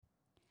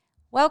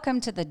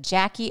Welcome to the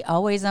Jackie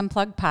Always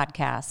Unplugged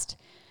podcast.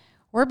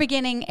 We're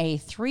beginning a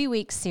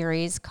 3-week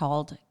series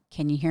called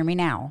Can You Hear Me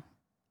Now?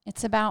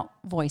 It's about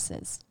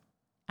voices,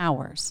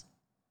 ours,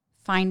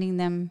 finding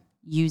them,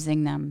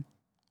 using them,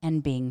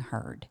 and being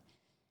heard.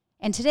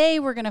 And today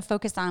we're going to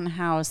focus on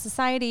how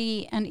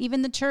society and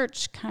even the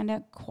church kind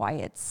of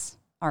quiets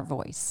our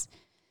voice.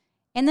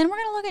 And then we're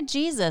going to look at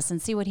Jesus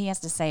and see what he has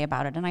to say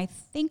about it. And I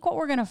think what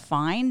we're going to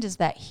find is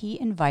that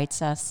he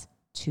invites us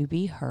to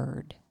be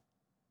heard.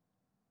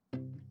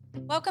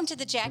 Welcome to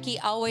the Jackie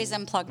Always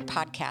Unplugged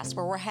podcast,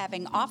 where we're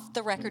having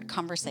off-the-record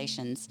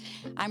conversations.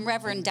 I'm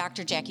Reverend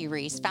Dr. Jackie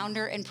Reese,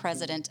 founder and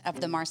president of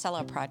the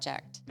Marcella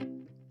Project.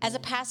 As a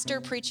pastor,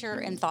 preacher,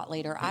 and thought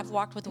leader, I've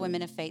walked with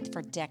women of faith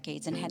for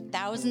decades and had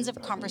thousands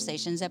of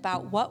conversations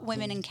about what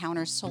women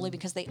encounter solely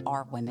because they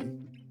are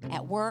women.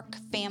 At work,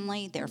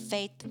 family, their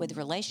faith, with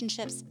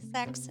relationships,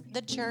 sex,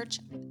 the church,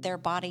 their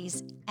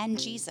bodies, and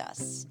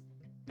Jesus.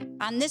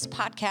 On this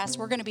podcast,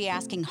 we're going to be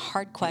asking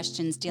hard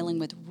questions, dealing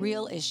with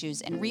real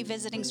issues, and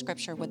revisiting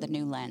scripture with a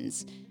new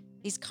lens.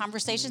 These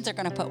conversations are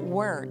going to put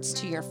words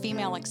to your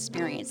female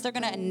experience. They're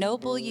going to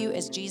ennoble you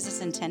as Jesus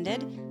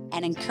intended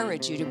and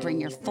encourage you to bring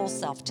your full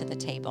self to the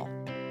table.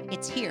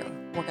 It's here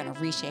we're going to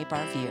reshape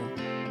our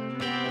view.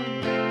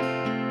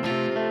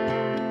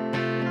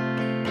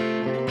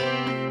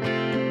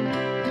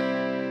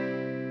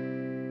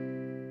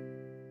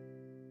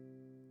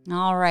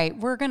 All right,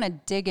 we're going to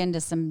dig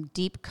into some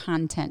deep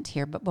content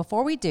here. But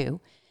before we do,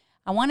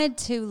 I wanted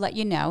to let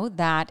you know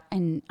that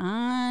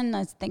on,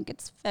 I think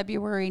it's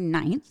February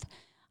 9th,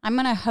 I'm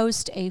going to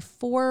host a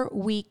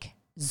 4-week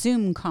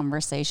Zoom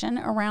conversation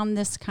around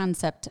this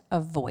concept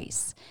of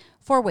voice.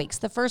 4 weeks.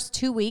 The first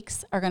 2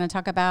 weeks are going to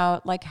talk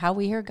about like how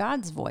we hear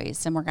God's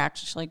voice, and we're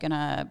actually going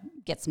to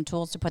get some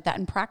tools to put that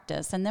in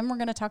practice. And then we're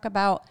going to talk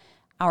about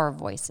our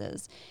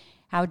voices,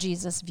 how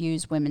Jesus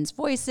views women's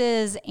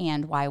voices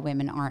and why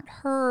women aren't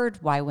heard,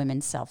 why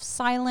women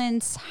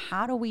self-silence,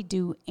 how do we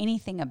do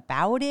anything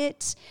about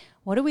it?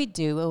 What do we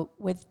do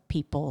with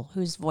people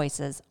whose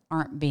voices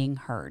aren't being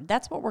heard?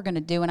 That's what we're going to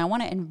do, and I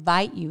want to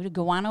invite you to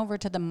go on over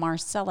to the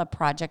Marcella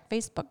Project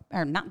Facebook,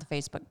 or not the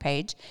Facebook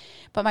page,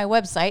 but my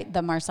website,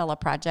 the Marcella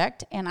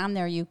Project, and on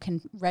there you can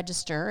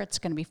register. It's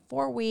going to be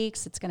 4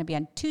 weeks. It's going to be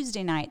on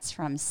Tuesday nights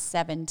from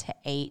 7 to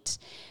 8.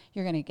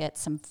 You're going to get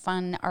some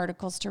fun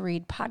articles to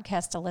read,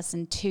 podcasts to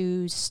listen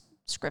to,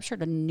 scripture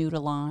to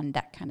noodle on,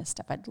 that kind of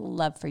stuff. I'd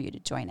love for you to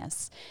join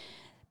us.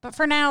 But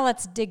for now,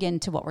 let's dig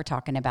into what we're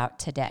talking about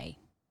today.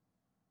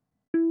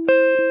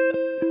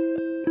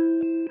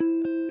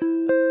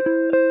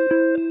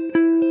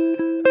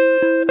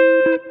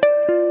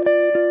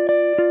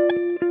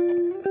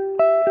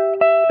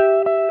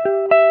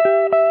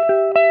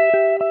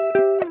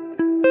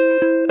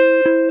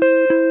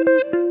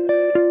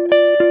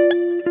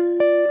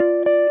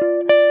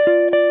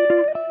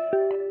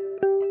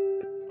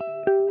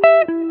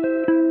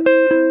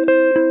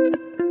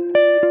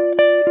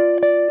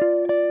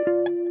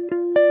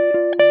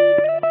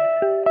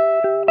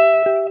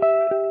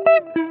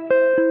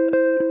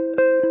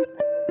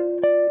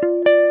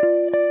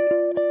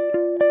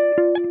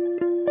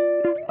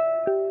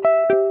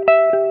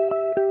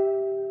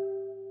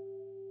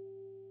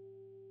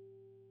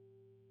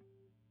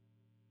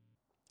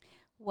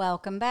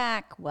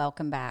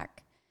 Welcome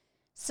back.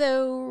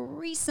 So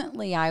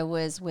recently I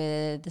was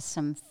with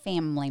some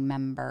family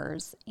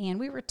members and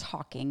we were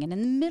talking, and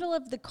in the middle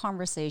of the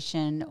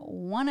conversation,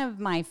 one of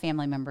my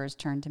family members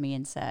turned to me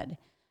and said,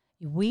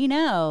 "We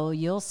know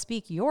you'll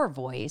speak your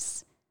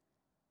voice."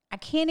 I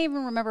can't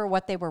even remember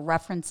what they were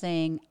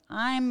referencing.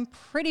 I'm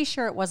pretty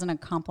sure it wasn't a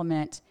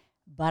compliment,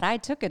 but I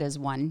took it as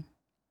one.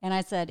 And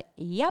I said,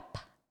 "Yep,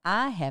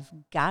 I have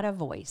got a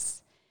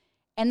voice."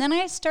 And then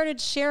I started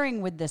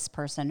sharing with this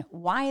person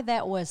why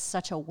that was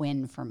such a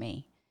win for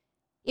me.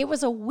 It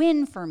was a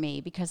win for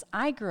me because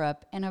I grew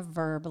up in a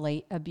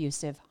verbally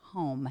abusive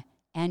home,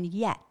 and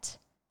yet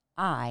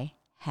I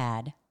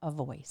had a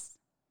voice.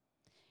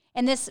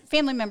 And this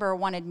family member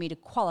wanted me to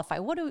qualify.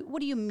 What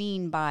do you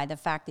mean by the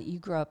fact that you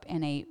grew up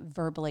in a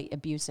verbally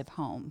abusive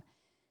home?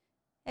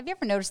 Have you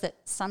ever noticed that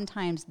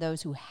sometimes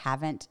those who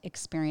haven't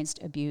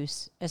experienced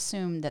abuse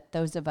assume that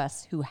those of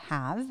us who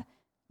have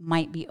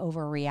might be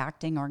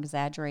overreacting or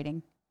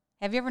exaggerating?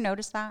 Have you ever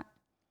noticed that?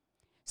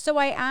 So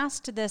I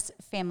asked this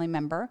family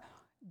member,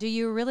 "Do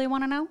you really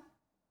want to know?"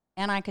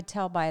 And I could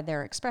tell by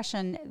their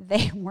expression,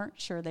 they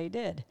weren't sure they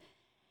did.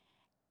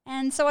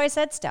 And so I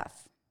said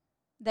stuff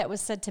that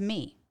was said to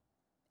me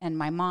and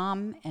my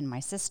mom and my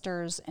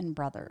sisters and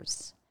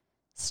brothers.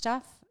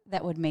 Stuff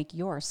that would make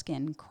your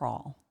skin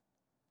crawl.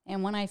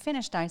 And when I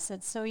finished, I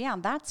said, "So yeah,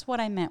 that's what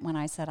I meant when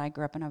I said I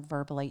grew up in a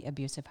verbally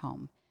abusive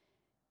home."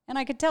 And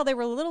I could tell they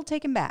were a little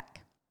taken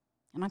back.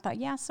 And I thought,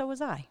 yeah, so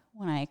was I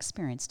when I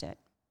experienced it.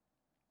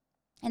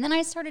 And then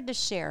I started to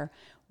share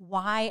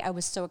why I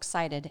was so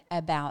excited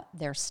about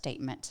their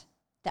statement,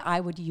 that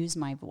I would use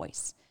my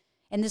voice.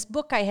 In this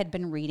book I had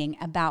been reading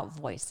about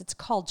voice, it's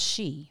called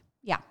She.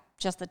 Yeah,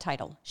 just the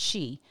title,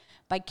 She,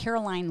 by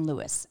Caroline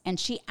Lewis. And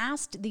she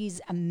asked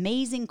these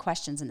amazing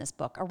questions in this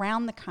book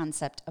around the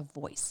concept of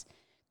voice.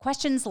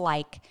 Questions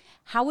like,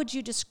 how would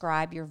you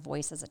describe your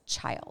voice as a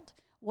child?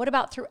 What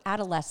about through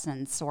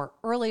adolescence or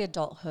early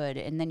adulthood?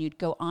 And then you'd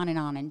go on.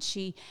 And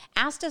she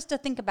asked us to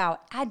think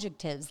about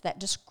adjectives that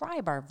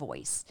describe our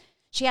voice.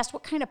 She asked,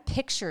 what kind of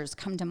pictures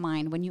come to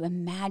mind when you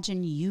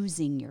imagine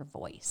using your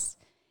voice?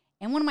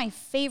 And one of my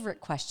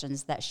favorite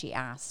questions that she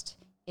asked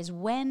is,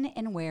 when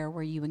and where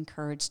were you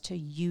encouraged to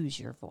use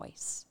your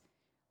voice?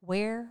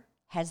 Where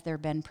has there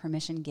been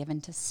permission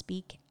given to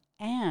speak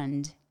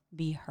and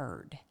be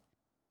heard?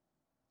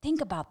 Think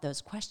about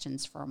those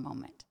questions for a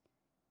moment.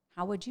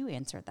 How would you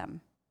answer them?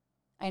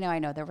 I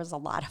know, there was a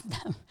lot of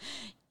them.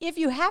 If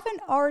you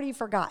haven't already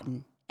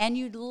forgotten and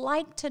you'd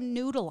like to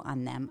noodle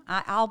on them,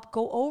 I'll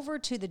go over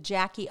to the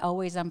Jackie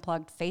Always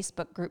Unplugged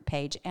Facebook group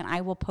page and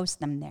I will post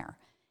them there.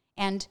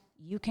 And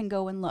you can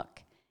go and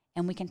look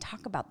and we can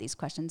talk about these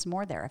questions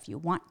more there if you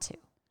want to.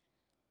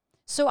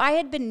 So I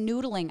had been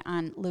noodling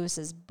on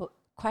Lewis's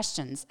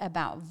questions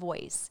about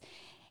voice.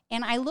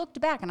 And I looked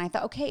back and I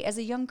thought, okay, as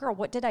a young girl,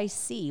 what did I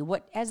see?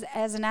 What as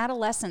an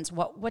adolescent,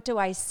 what do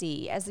I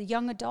see? As a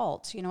young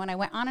adult, and I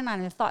went on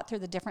and thought through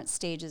the different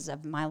stages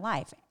of my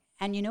life.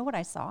 And you know what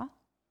I saw?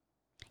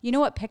 You know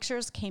what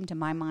pictures came to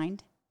my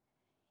mind?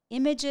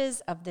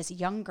 Images of this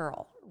young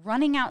girl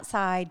running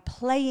outside,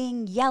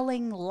 playing,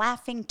 yelling,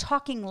 laughing,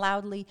 talking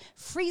loudly,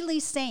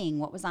 freely saying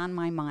what was on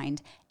my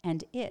mind.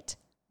 And it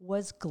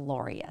was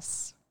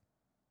glorious.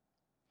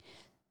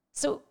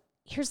 So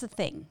here's the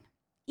thing.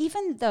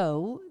 Even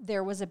though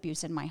there was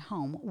abuse in my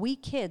home, we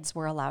kids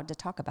were allowed to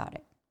talk about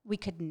it. We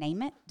could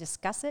name it,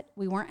 discuss it.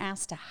 We weren't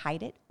asked to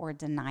hide it or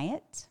deny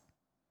it.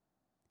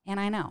 And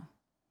I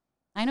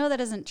know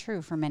that isn't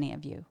true for many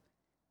of you.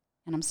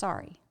 And I'm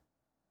sorry.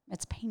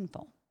 It's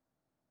painful.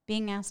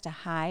 Being asked to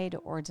hide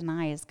or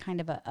deny is kind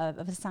of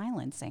a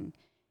silencing.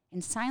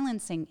 And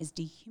silencing is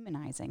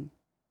dehumanizing.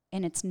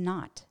 And it's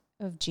not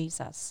of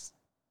Jesus.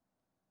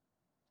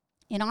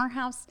 In our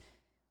house,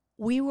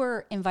 we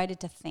were invited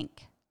to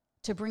think,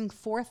 to bring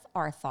forth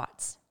our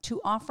thoughts,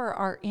 to offer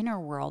our inner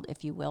world,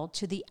 if you will,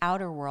 to the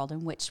outer world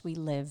in which we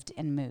lived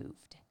and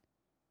moved.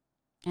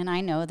 And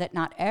I know that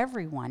not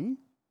everyone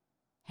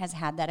has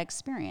had that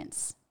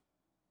experience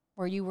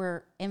where you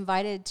were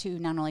invited to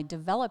not only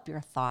develop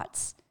your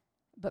thoughts,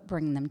 but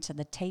bring them to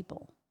the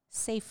table,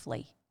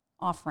 safely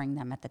offering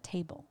them at the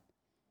table.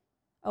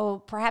 Oh,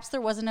 perhaps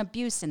there wasn't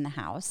abuse in the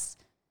house,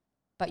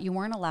 but you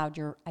weren't allowed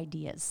your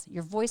ideas.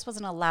 Your voice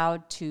wasn't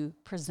allowed to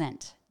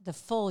present the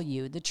full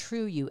you, the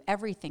true you,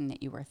 everything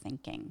that you were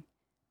thinking.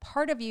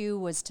 Part of you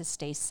was to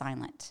stay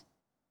silent,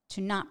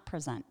 to not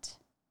present,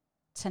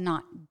 to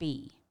not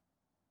be.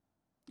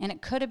 And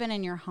it could have been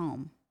in your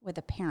home with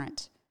a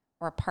parent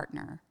or a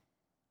partner.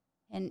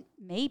 And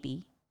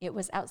maybe it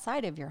was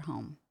outside of your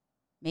home.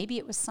 Maybe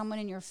it was someone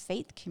in your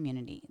faith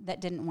community that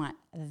didn't want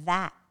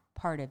that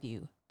part of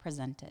you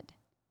presented.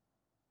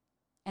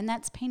 And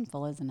that's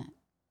painful, isn't it?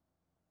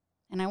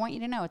 And I want you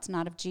to know it's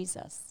not of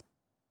Jesus.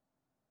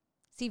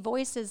 See,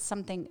 voice is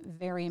something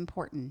very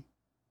important,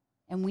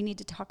 and we need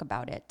to talk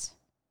about it.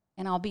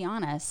 And I'll be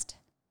honest,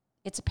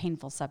 it's a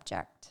painful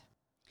subject.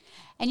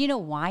 And you know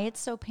why it's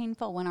so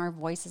painful when our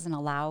voice isn't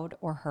allowed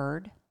or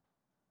heard?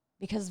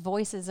 Because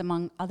voice is,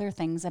 among other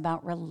things,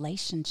 about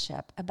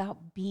relationship,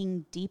 about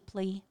being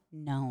deeply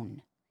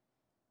known.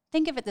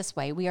 Think of it this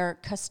way. We are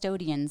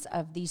custodians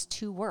of these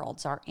two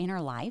worlds, our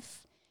inner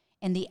life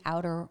and the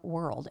outer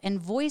world. And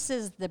voice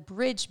is the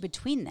bridge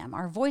between them.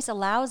 Our voice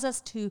allows us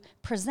to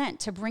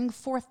present, to bring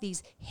forth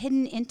these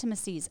hidden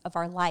intimacies of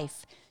our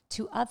life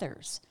to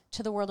others,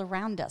 to the world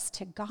around us,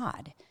 to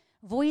God.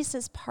 Voice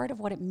is part of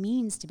what it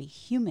means to be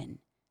human,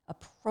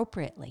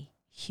 appropriately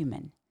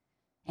human.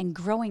 And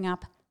growing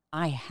up,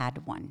 I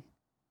had one.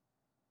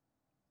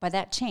 But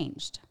that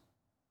changed.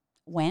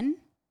 When?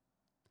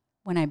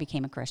 When I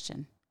became a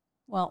Christian.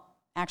 Well,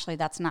 actually,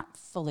 that's not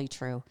fully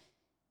true.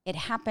 It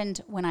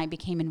happened when I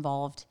became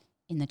involved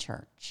in the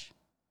church.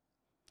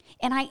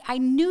 And I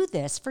knew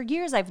this. For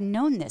years, I've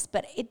known this,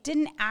 but it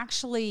didn't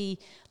actually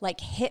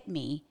hit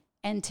me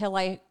until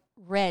I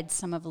read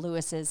some of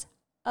Lewis's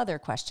other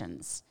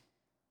questions.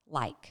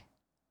 Like,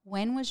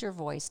 when was your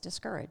voice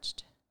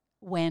discouraged?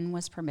 When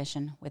was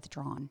permission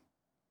withdrawn?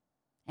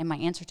 And my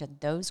answer to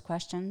those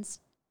questions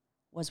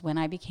was when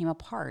I became a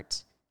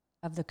part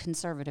of the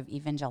conservative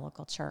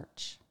evangelical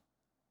church.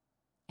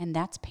 And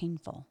that's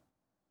painful.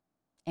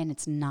 And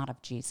it's not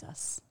of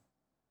Jesus.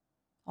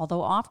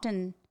 Although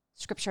often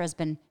Scripture has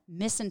been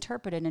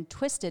misinterpreted and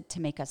twisted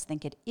to make us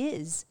think it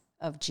is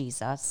of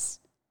Jesus,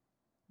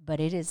 but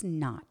it is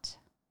not.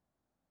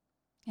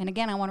 And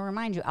again, I want to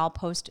remind you, I'll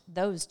post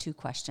those two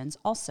questions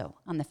also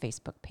on the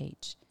Facebook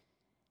page.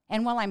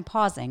 And while I'm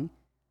pausing,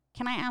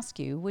 can I ask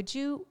you, would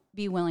you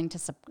be willing to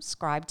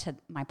subscribe to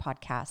my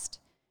podcast?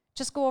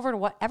 Just go over to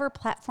whatever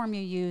platform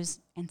you use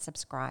and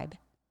subscribe.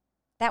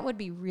 That would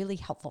be really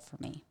helpful for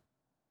me.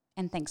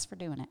 And thanks for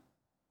doing it.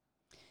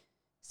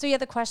 So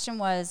the question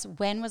was,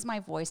 when was my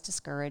voice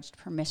discouraged,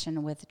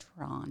 permission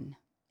withdrawn?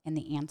 And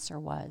the answer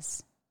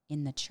was,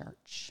 in the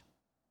church.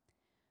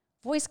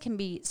 Voice can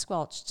be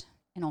squelched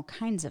in all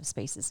kinds of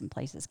spaces and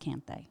places,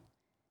 can't they?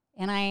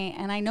 And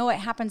I know it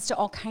happens to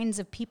all kinds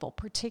of people,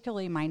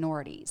 particularly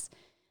minorities.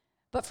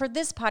 But for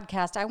this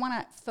podcast, I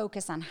want to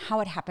focus on how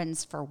it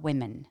happens for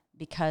women,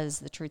 because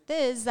the truth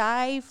is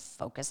I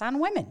focus on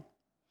women.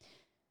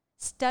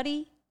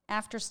 Study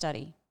after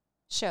study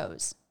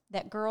shows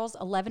that girls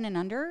 11 and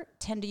under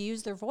tend to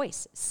use their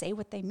voice, say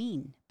what they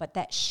mean, but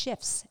that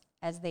shifts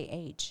as they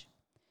age.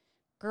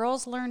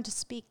 Girls learn to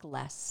speak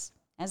less.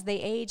 As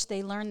they age,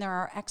 they learn there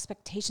are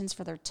expectations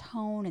for their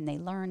tone, and they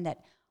learn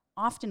that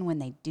often when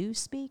they do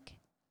speak,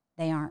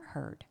 they aren't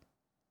heard.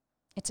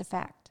 It's a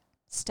fact.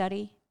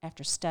 Study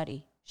after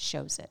study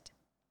shows it.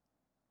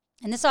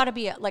 And this ought to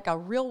be like a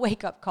real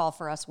wake-up call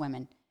for us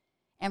women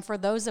and for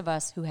those of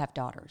us who have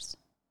daughters.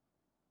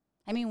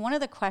 I mean, one of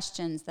the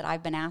questions that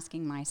I've been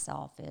asking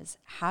myself is,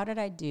 how did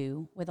I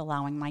do with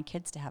allowing my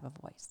kids to have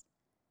a voice?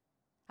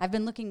 I've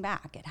been looking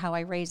back at how I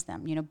raised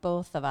them. You know,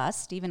 both of us,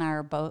 Steve and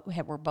I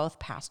were both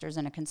pastors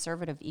in a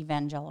conservative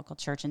evangelical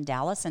church in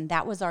Dallas, and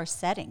that was our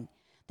setting.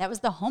 That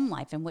was the home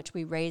life in which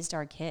we raised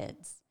our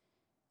kids.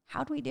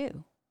 How'd we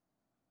do?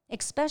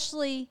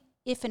 Especially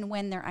if and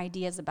when their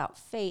ideas about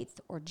faith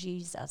or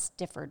Jesus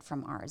differed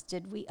from ours.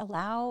 Did we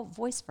allow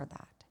voice for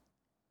that?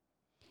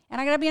 And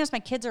I got to be honest, my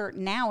kids are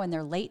now in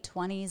their late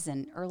 20s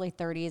and early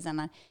 30s,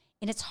 and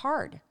it's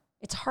hard.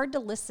 It's hard to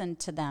listen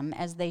to them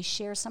as they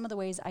share some of the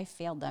ways I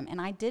failed them.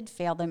 And I did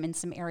fail them in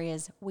some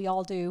areas. We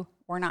all do.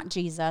 We're not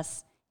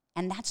Jesus.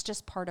 And that's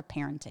just part of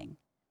parenting.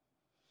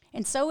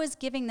 And so is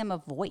giving them a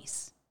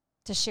voice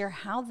to share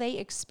how they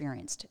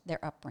experienced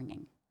their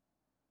upbringing.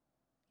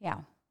 Yeah,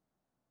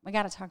 we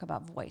got to talk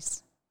about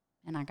voice.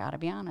 And I got to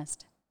be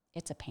honest,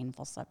 it's a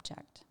painful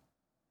subject.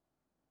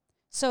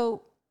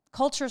 So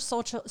culture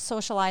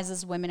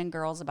socializes women and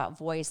girls about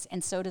voice,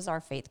 and so does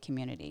our faith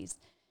communities,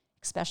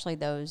 especially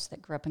those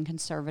that grew up in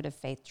conservative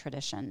faith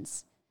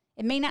traditions.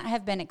 It may not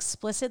have been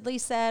explicitly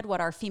said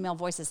what our female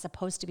voice is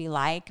supposed to be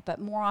like, but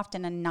more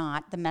often than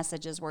not, the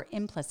messages were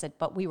implicit,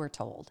 but we were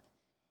told.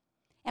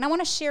 And I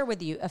want to share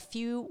with you a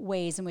few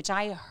ways in which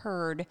I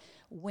heard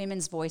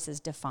women's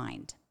voices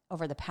defined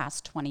over the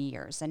past 20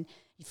 years. And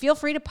feel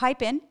free to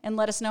pipe in and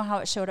let us know how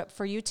it showed up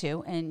for you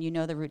too. And you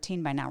know the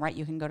routine by now, right?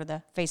 You can go to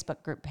the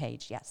Facebook group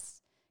page.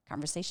 Yes,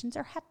 conversations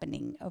are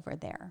happening over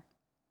there.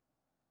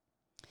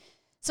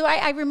 So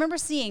I remember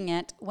seeing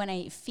it when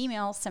a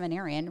female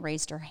seminarian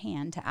raised her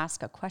hand to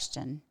ask a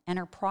question, and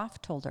her prof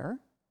told her,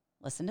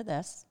 listen to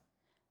this,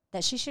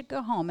 that she should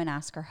go home and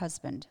ask her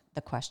husband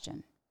the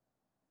question.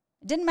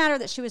 It didn't matter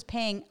that she was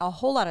paying a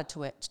whole lot of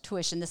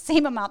tuition, the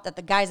same amount that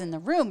the guys in the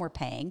room were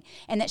paying,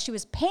 and that she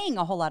was paying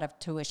a whole lot of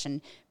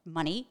tuition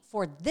money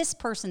for this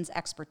person's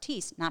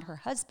expertise, not her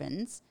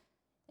husband's.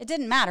 It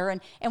didn't matter.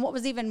 And what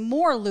was even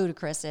more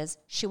ludicrous is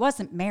she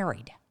wasn't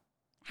married.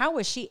 How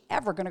was she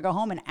ever going to go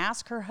home and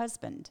ask her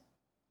husband?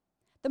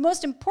 The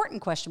most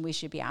important question we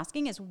should be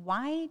asking is,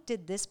 why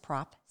did this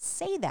prof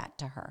say that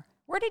to her?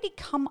 Where did he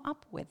come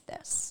up with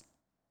this?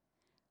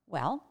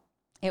 Well,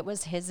 it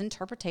was his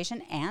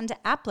interpretation and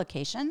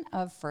application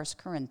of 1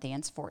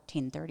 Corinthians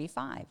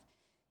 14:35.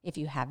 If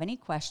you have any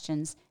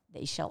questions,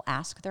 they shall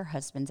ask their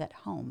husbands at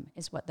home,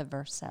 is what the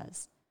verse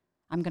says.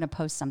 I'm going to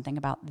post something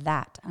about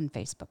that on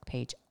Facebook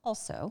page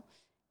also,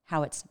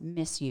 how it's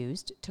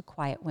misused to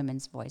quiet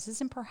women's voices,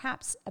 and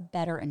perhaps a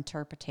better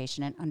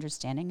interpretation and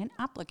understanding and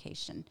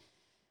application.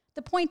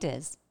 The point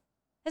is,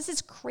 this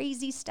is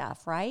crazy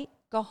stuff, right?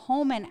 Go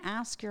home and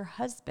ask your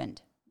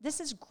husband. This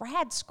is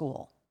grad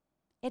school.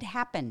 It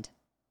happened,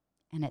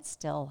 and it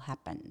still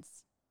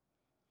happens.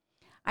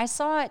 I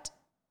saw it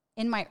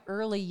in my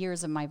early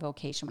years of my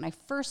vocation when I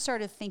first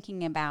started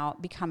thinking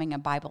about becoming a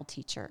Bible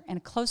teacher, and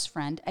a close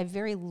friend, a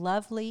very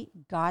lovely,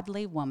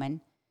 godly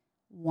woman,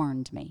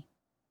 warned me.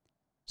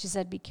 She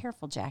said, be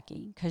careful,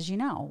 Jackie, because you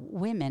know,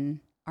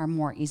 women are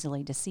more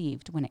easily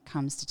deceived when it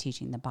comes to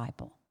teaching the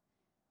Bible.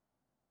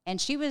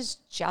 And she was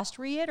just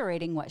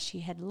reiterating what she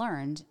had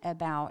learned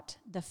about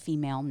the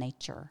female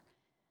nature,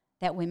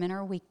 that women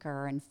are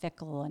weaker and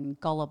fickle and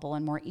gullible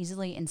and more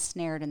easily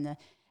ensnared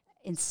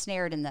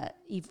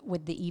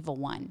with the evil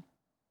one.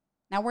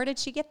 Now, where did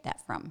she get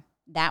that from?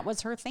 That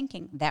was her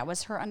thinking. That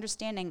was her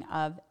understanding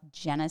of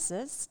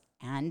Genesis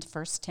and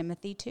 1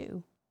 Timothy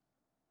 2.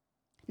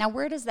 Now,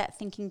 where does that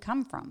thinking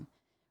come from?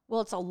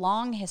 Well, it's a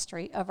long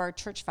history of our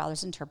church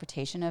fathers'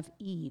 interpretation of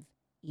Eve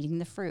eating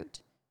the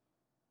fruit.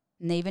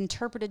 And they've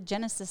interpreted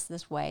Genesis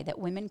this way, that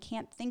women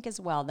can't think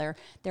as well.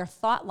 Their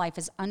thought life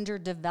is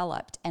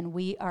underdeveloped, and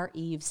we are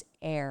Eve's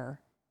heir,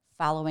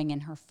 following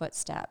in her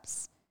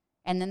footsteps.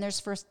 And then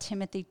there's 1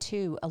 Timothy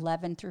 2,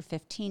 11 through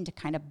 15 to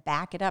kind of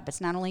back it up.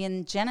 It's not only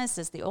in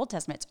Genesis, the Old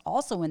Testament, it's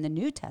also in the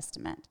New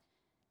Testament.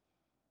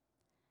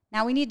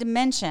 Now, we need to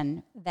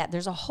mention that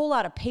there's a whole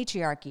lot of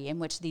patriarchy in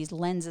which these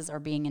lenses are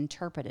being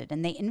interpreted,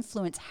 and they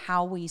influence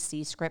how we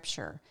see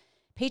Scripture.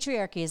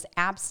 Patriarchy is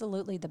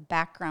absolutely the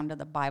background of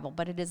the Bible,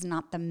 but it is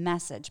not the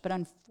message. But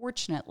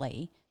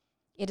unfortunately,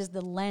 it is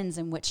the lens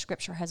in which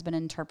Scripture has been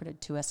interpreted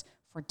to us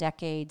for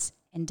decades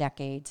and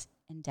decades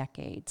and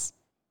decades.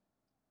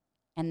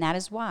 And that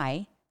is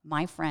why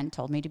my friend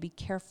told me to be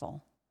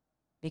careful,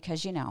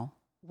 because, you know,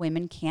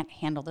 women can't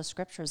handle the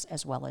scriptures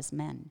as well as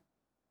men.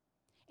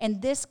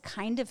 And this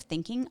kind of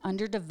thinking,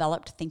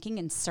 underdeveloped thinking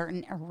in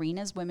certain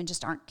arenas, women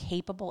just aren't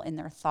capable in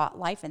their thought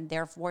life and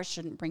therefore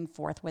shouldn't bring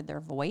forth with their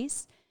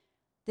voice.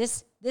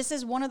 This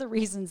is one of the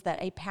reasons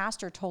that a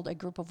pastor told a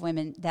group of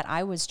women that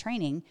I was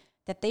training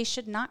that they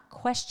should not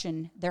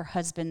question their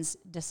husband's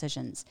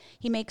decisions.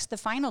 He makes the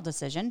final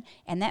decision,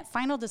 and that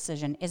final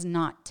decision is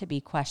not to be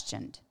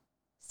questioned.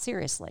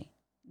 Seriously,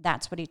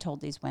 that's what he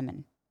told these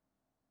women.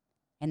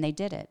 And they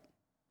did it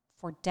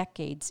for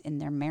decades in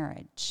their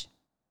marriage.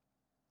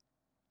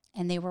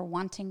 And they were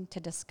wanting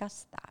to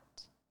discuss that.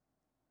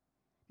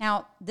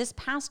 Now, this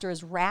pastor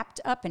is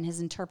wrapped up in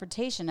his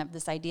interpretation of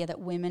this idea that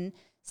women's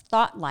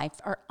thought life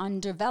are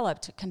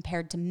undeveloped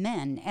compared to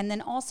men, and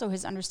then also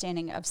his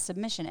understanding of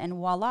submission. And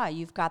voila,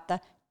 you've got the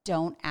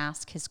don't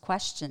ask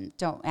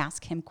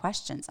him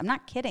questions. I'm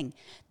not kidding.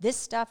 This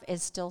stuff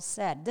is still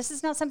said. This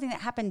is not something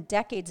that happened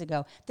decades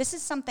ago. This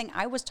is something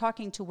I was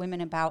talking to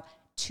women about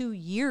 2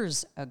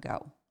 years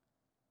ago.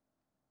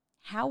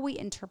 How we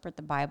interpret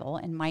the Bible,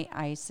 and might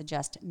I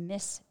suggest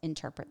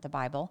misinterpret the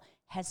Bible,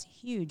 has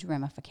huge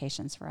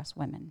ramifications for us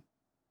women.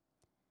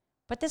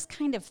 But this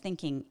kind of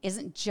thinking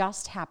isn't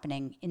just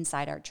happening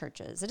inside our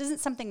churches. It isn't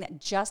something that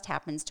just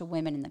happens to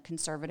women in the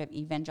conservative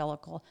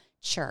evangelical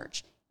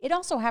church. It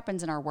also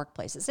happens in our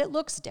workplaces. It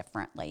looks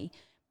differently.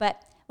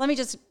 But let me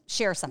just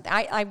share something.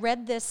 I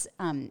read this,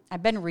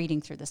 I've been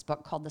reading through this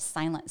book called The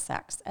Silent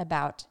Sex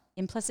about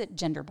implicit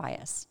gender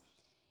bias.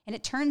 And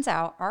it turns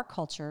out our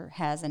culture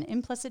has an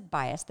implicit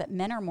bias that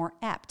men are more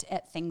apt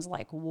at things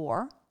like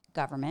war,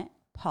 government,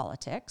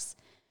 politics.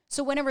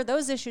 So whenever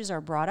those issues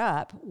are brought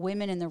up,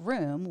 women in the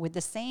room with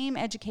the same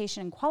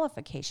education and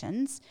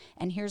qualifications,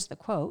 and here's the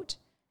quote,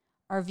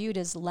 are viewed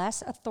as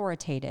less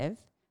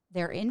authoritative,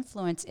 their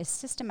influence is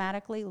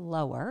systematically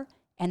lower,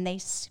 and they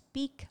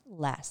speak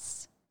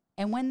less.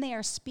 And when they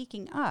are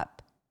speaking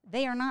up,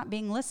 they are not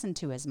being listened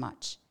to as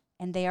much,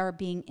 and they are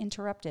being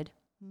interrupted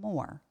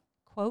more.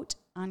 Quote,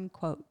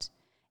 unquote.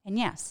 And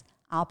yes,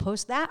 I'll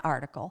post that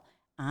article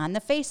on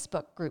the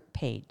Facebook group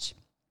page.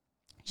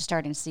 You're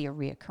starting to see a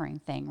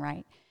reoccurring thing,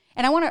 right?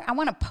 And I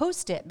want to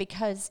post it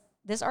because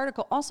this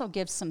article also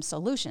gives some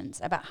solutions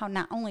about how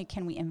not only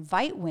can we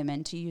invite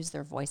women to use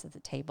their voice at the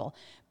table,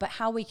 but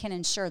how we can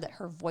ensure that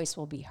her voice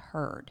will be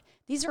heard.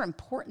 These are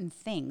important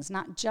things,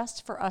 not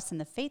just for us in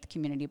the faith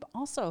community, but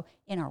also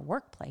in our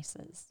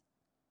workplaces.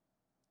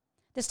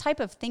 This type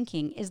of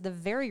thinking is the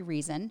very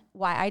reason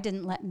why I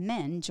didn't let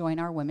men join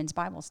our women's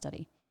Bible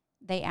study.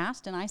 They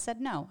asked and I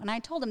said no. And I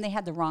told them they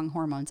had the wrong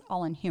hormones,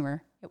 all in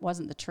humor. It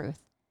wasn't the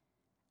truth.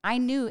 I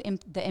knew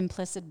the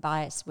implicit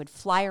bias would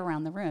fly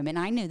around the room, and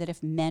I knew that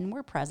if men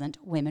were present,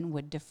 women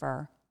would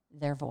defer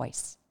their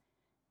voice.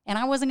 And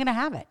I wasn't going to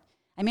have it.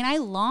 I mean, I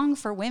long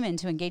for women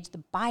to engage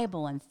the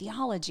Bible and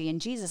theology and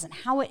Jesus and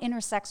how it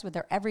intersects with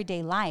their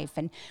everyday life.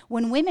 And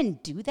when women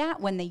do that,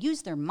 when they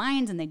use their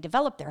minds and they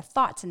develop their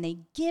thoughts and they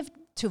give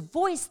to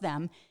voice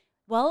them,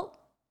 well,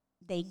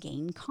 they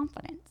gain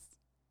confidence.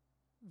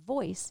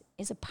 Voice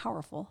is a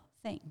powerful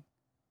thing.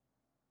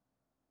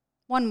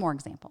 One more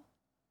example.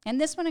 And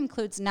this one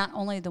includes not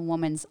only the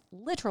woman's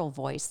literal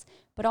voice,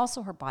 but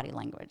also her body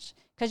language.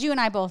 Because you and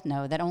I both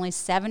know that only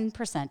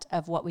 7%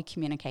 of what we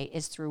communicate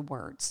is through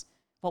words.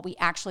 What we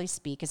actually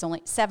speak is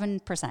only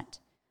 7%.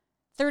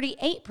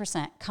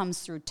 38% comes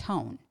through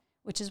tone,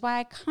 which is why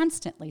I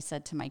constantly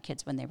said to my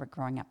kids when they were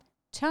growing up,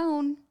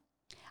 tone.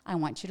 I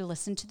want you to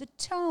listen to the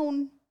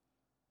tone.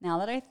 Now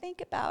that I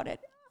think about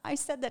it, I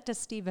said that to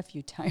Steve a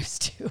few times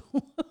too.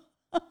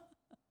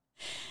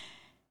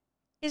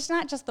 It's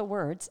not just the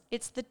words,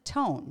 it's the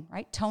tone,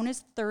 right? Tone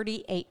is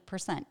 38%.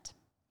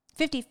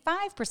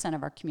 55%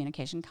 of our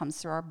communication comes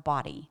through our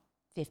body,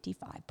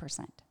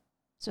 55%.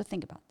 So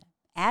think about that.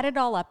 Add it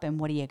all up and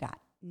what do you got?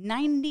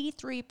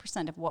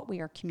 93% of what we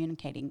are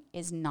communicating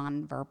is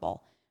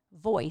nonverbal.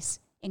 Voice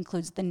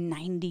includes the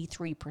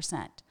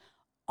 93%.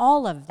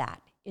 All of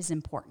that is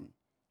important.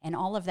 And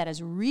all of that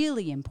is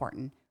really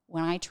important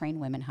when I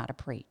train women how to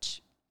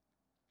preach.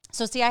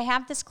 So see, I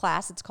have this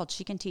class, it's called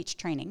She Can Teach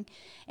Training,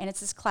 and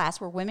it's this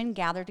class where women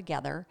gather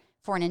together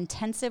for an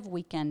intensive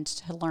weekend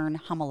to learn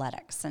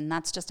homiletics, and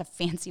that's just a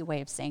fancy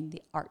way of saying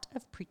the art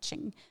of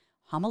preaching,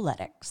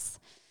 homiletics.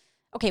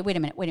 Okay, wait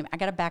a minute, I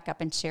gotta back up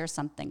and share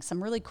something.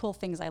 Some really cool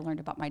things I learned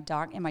about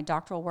in my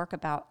doctoral work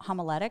about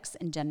homiletics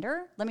and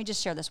gender. Let me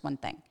just share this one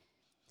thing.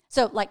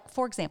 So, like,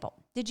 for example,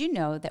 did you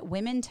know that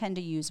women tend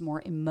to use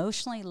more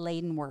emotionally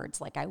laden words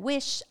like I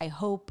wish, I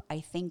hope, I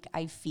think,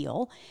 I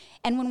feel?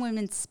 And when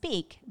women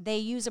speak, they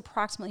use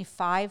approximately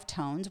 5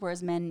 tones,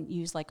 whereas men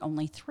use like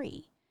only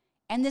 3.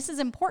 And this is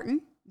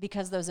important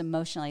because those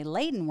emotionally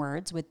laden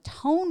words with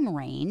tone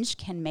range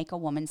can make a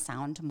woman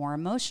sound more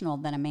emotional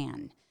than a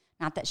man.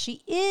 Not that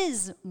she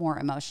is more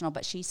emotional,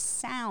 but she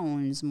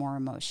sounds more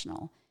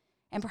emotional.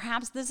 And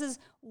perhaps this is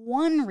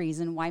one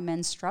reason why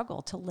men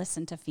struggle to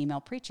listen to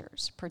female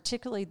preachers,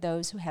 particularly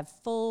those who have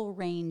full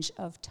range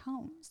of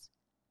tones.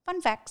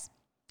 Fun facts.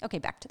 Okay,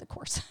 back to the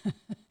course.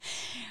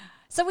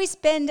 So we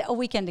spend a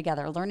weekend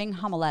together learning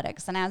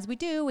homiletics. And as we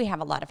do, we have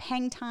a lot of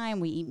hang time.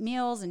 We eat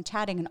meals and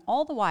chatting. And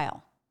all the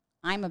while,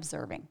 I'm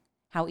observing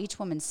how each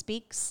woman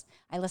speaks.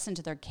 I listen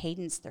to their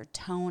cadence, their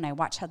tone. I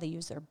watch how they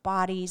use their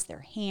bodies, their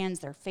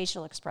hands, their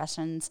facial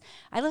expressions.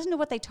 I listen to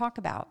what they talk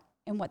about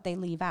and what they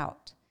leave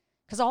out,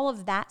 because all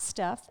of that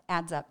stuff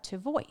adds up to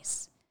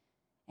voice.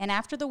 And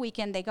after the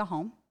weekend, they go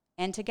home,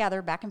 and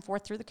together, back and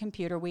forth through the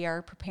computer,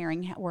 we're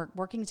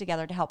working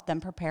together to help them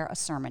prepare a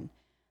sermon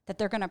that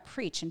they're going to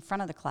preach in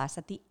front of the class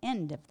at the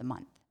end of the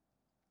month.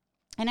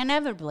 And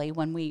inevitably,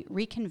 when we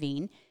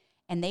reconvene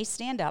and they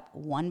stand up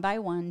one by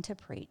one to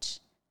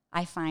preach,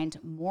 I find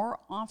more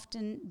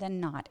often than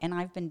not, and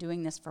I've been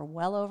doing this for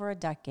well over a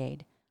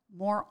decade,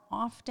 more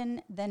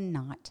often than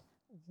not,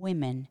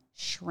 women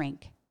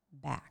shrink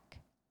back.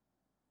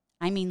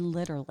 I mean,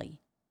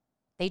 literally.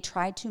 They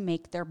try to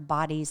make their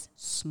bodies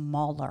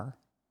smaller,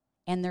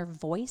 and their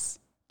voice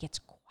gets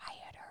quieter.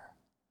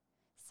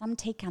 Some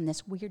take on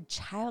this weird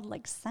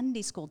childlike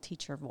Sunday school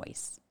teacher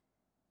voice.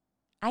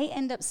 I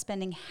end up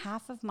spending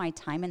half of my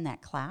time in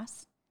that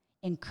class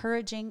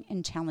encouraging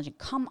and challenging.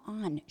 Come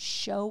on,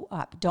 show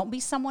up. Don't be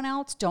someone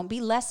else. Don't be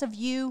less of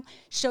you.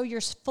 Show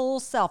your full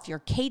self, your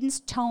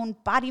cadence, tone,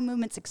 body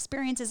movements,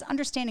 experiences,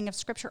 understanding of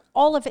Scripture.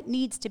 All of it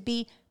needs to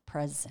be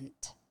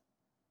present.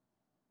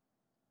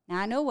 Now,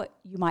 I know what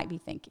you might be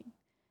thinking.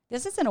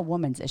 This isn't a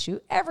woman's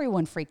issue.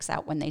 Everyone freaks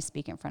out when they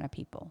speak in front of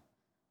people.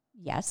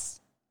 Yes,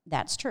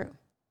 that's true.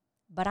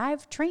 But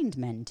I've trained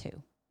men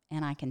too,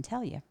 and I can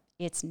tell you,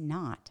 it's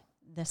not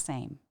the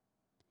same.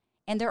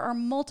 And there are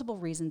multiple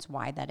reasons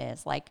why that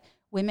is. Like,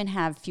 women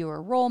have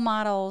fewer role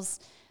models.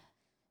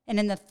 And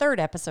in the third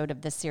episode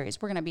of this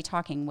series, we're going to be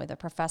talking with a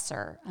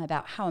professor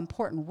about how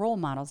important role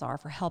models are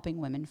for helping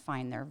women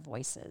find their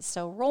voices.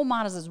 So role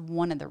models is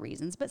one of the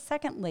reasons. But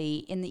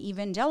secondly, in the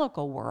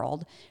evangelical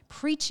world,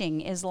 preaching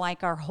is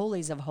like our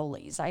holies of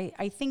holies.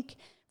 I think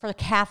for the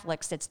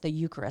Catholics, it's the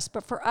Eucharist.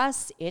 But for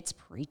us, it's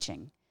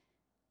preaching.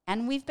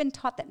 And we've been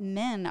taught that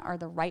men are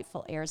the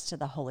rightful heirs to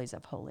the holies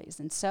of holies.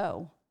 And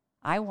so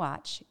I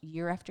watch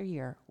year after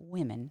year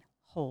women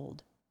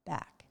hold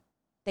back.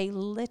 They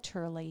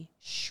literally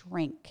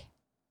shrink.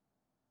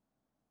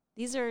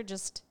 These are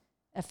just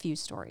a few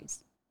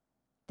stories.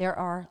 There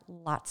are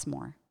lots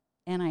more,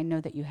 and I know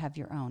that you have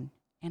your own,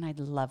 and I'd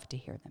love to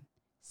hear them.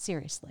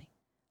 Seriously,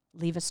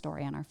 leave a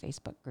story on our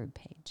Facebook group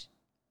page.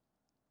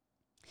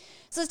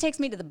 So this takes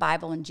me to the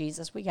Bible and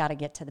Jesus. We got to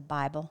get to the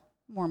Bible.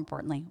 More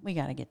importantly, we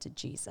got to get to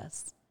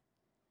Jesus.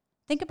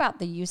 Think about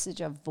the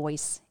usage of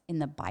voice in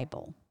the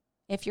Bible.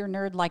 If you're a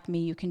nerd like me,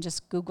 you can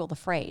just Google the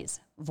phrase,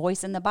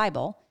 voice in the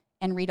Bible,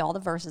 and read all the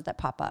verses that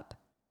pop up.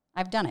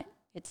 I've done it.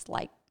 It's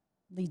like,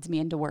 leads me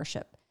into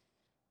worship.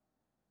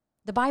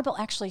 The Bible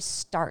actually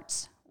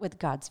starts with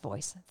God's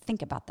voice.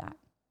 Think about that.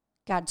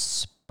 God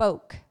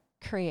spoke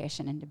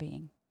creation into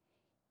being.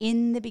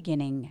 In the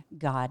beginning,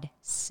 God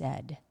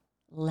said,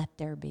 "Let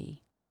there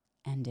be,"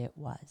 and it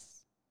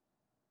was.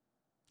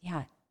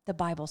 Yeah, the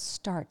Bible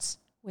starts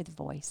with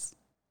voice.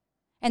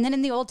 And then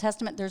in the Old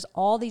Testament, there's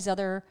all these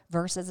other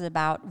verses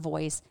about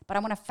voice, but I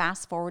want to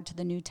fast forward to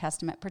the New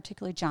Testament,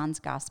 particularly John's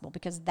gospel,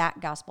 because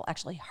that gospel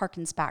actually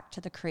harkens back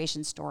to the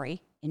creation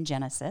story in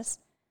Genesis.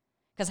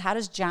 Because how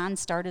does John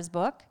start his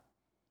book?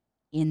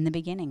 In the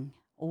beginning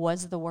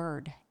was the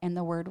Word, and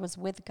the Word was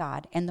with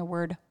God, and the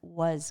Word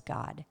was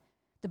God.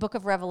 The book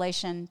of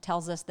Revelation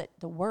tells us that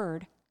the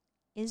Word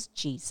is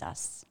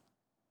Jesus.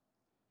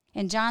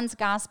 In John's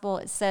gospel,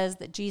 it says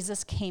that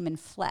Jesus came in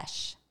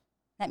flesh.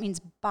 That means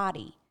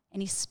body.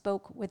 And he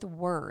spoke with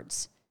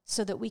words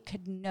so that we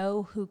could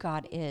know who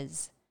God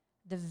is,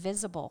 the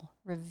visible,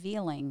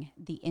 revealing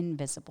the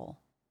invisible.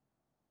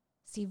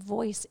 See,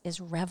 voice is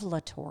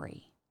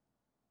revelatory.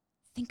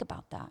 Think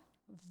about that.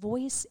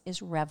 Voice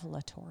is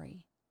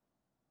revelatory.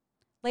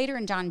 Later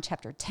in John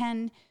chapter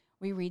 10,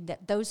 we read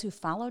that those who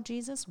follow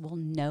Jesus will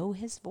know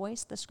his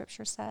voice, the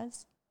scripture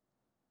says.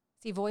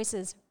 See, voice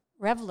is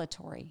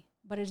revelatory,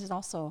 but it is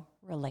also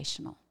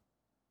relational.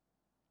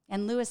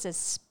 And Lewis is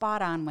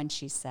spot on when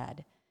she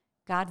said,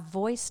 God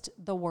voiced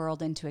the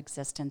world into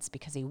existence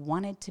because he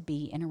wanted to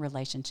be in a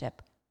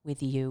relationship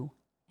with you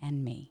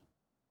and me.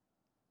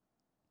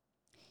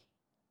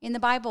 In the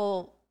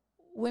Bible,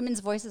 women's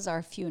voices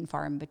are few and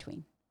far in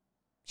between.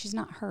 She's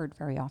not heard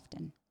very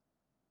often.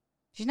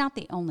 She's not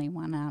the only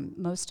one.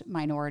 Most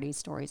minority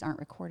stories aren't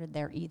recorded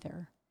there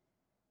either.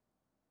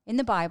 In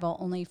the Bible,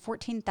 only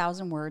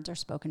 14,000 words are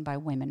spoken by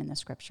women in the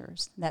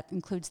scriptures. That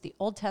includes the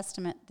Old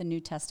Testament, the New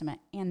Testament,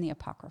 and the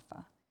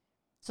Apocrypha.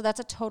 So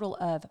that's a total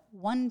of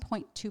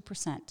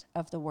 1.2%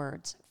 of the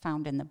words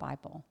found in the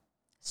Bible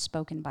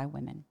spoken by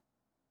women.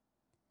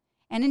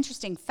 An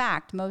interesting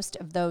fact, most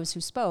of those who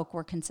spoke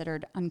were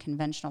considered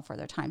unconventional for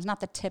their times,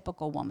 not the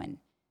typical woman.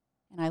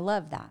 And I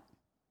love that.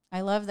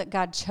 I love that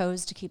God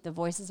chose to keep the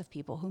voices of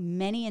people who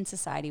many in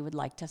society would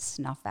like to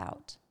snuff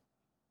out.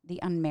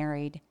 The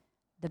unmarried,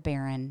 the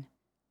barren,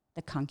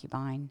 the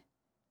concubine,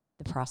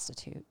 the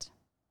prostitute.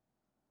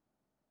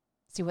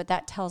 See, what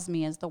that tells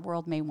me is the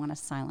world may want to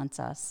silence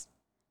us,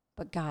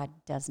 but God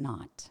does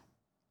not.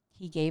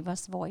 He gave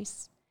us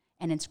voice,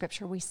 And in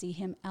Scripture, we see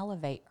him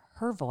elevate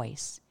her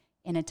voice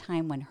in a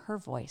time when her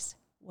voice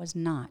was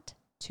not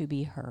to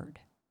be heard.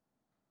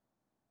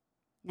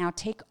 Now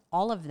take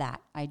all of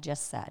that I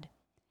just said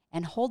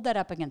and hold that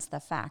up against the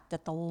fact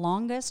that the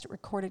longest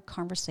recorded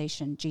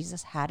conversation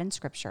Jesus had in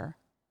Scripture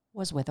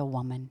was with a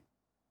woman.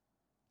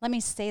 Let me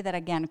say that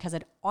again because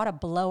it ought to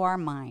blow our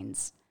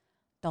minds.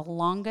 The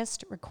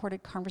longest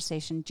recorded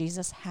conversation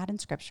Jesus had in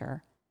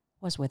Scripture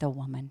was with a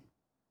woman,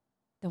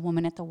 the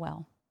woman at the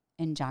well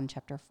in John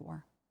chapter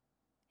 4.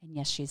 And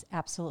yes, she's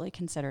absolutely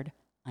considered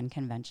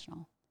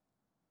unconventional.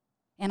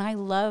 And I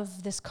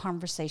love this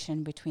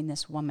conversation between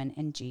this woman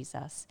and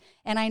Jesus.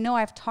 And I know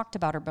I've talked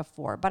about her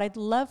before, but I'd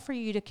love for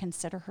you to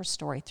consider her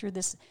story through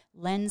this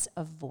lens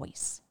of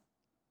voice.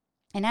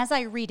 And as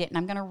I read it, and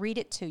I'm going to read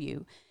it to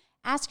you,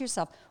 ask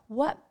yourself,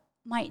 what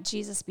might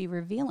Jesus be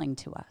revealing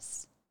to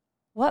us?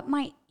 What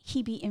might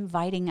he be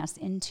inviting us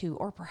into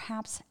or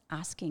perhaps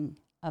asking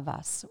of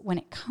us when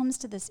it comes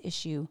to this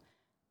issue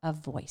of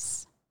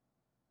voice?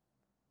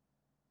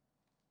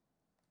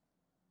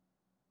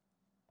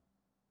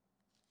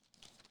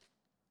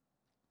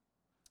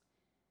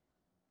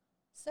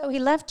 So he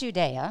left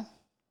Judea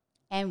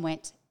and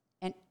went,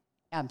 and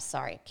I'm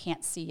sorry, I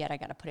can't see yet. I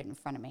got to put it in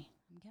front of me.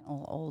 I'm getting a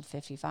little old,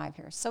 55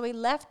 here. So he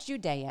left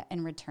Judea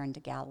and returned to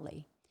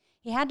Galilee.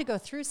 He had to go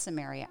through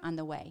Samaria on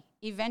the way.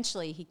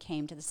 Eventually, he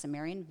came to the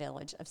Samaritan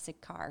village of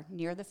Sychar,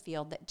 near the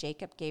field that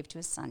Jacob gave to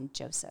his son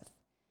Joseph.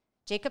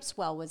 Jacob's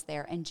well was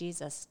there, and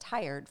Jesus,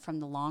 tired from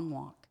the long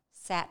walk,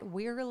 sat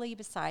wearily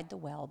beside the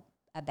well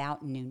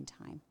about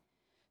noontime.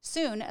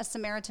 Soon, a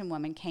Samaritan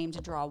woman came to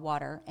draw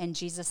water, and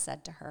Jesus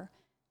said to her,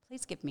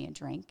 "Please give me a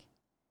drink."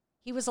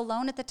 He was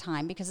alone at the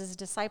time because his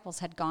disciples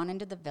had gone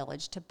into the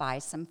village to buy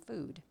some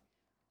food.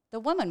 The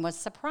woman was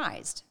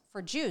surprised,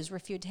 for Jews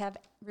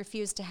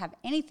refused to have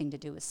anything to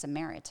do with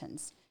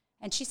Samaritans.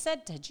 And she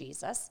said to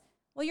Jesus,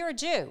 "Well, you're a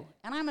Jew,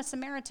 and I'm a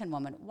Samaritan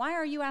woman. Why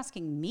are you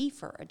asking me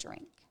for a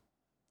drink?"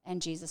 And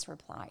Jesus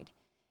replied,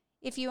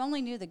 "If you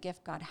only knew the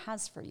gift God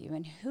has for you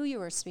and who you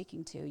are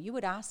speaking to, you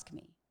would ask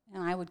me,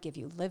 and I would give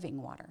you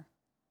living water."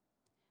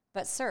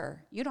 "But,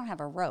 sir, you don't have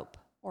a rope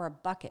or a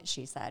bucket,"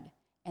 she said,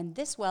 "and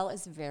this well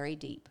is very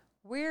deep.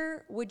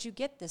 Where would you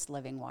get this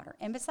living water?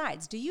 And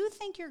besides, do you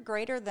think you're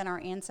greater than our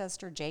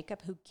ancestor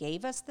Jacob, who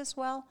gave us this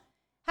well?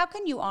 How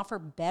can you offer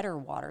better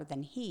water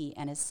than he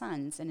and his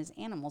sons and his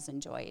animals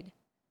enjoyed?"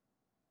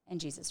 And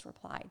Jesus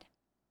replied,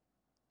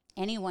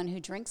 "Anyone who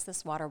drinks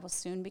this water will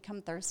soon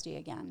become thirsty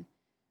again.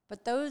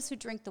 But those who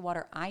drink the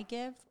water I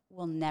give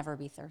will never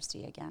be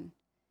thirsty again.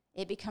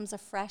 It becomes a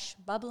fresh,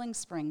 bubbling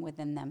spring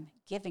within them,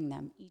 giving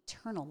them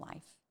eternal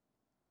life."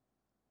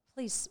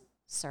 "Please,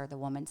 sir," the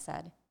woman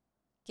said,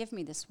 "give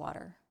me this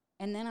water,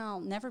 and then I'll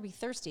never be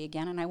thirsty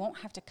again, and I won't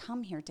have to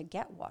come here to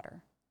get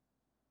water."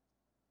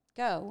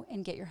 "Go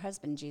and get your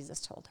husband,"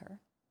 Jesus told her.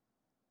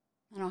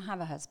 "I don't have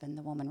a husband,"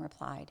 the woman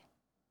replied.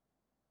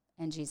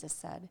 And Jesus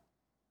said,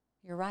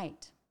 "You're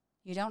right.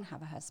 You don't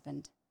have a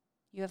husband.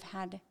 You have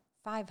had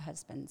 5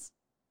 husbands,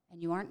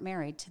 and you aren't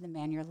married to the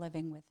man you're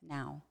living with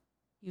now.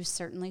 You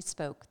certainly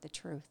spoke the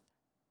truth."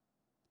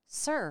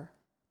 "Sir,"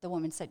 the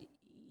woman said,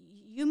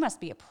 "you must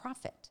be a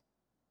prophet.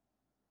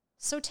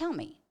 So tell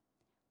me,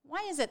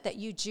 why is it that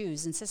you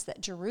Jews insist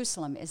that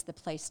Jerusalem is the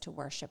place to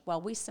worship, while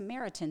we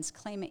Samaritans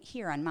claim it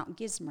here on Mount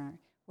Gerizim,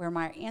 where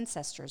my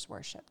ancestors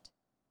worshipped?"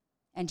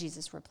 And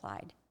Jesus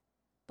replied,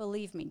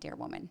 "Believe me, dear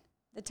woman,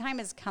 the time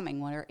is coming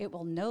where it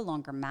will no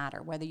longer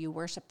matter whether you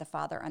worship the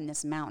Father on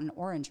this mountain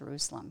or in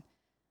Jerusalem.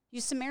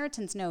 You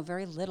Samaritans know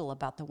very little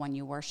about the one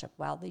you worship,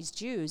 while these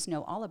Jews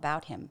know all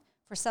about him,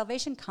 for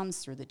salvation comes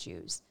through the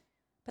Jews.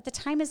 But the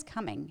time is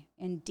coming,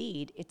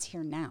 indeed it's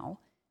here now,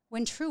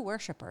 when true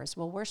worshipers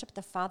will worship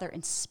the Father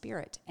in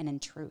spirit and in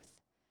truth.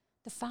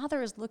 The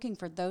Father is looking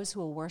for those who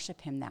will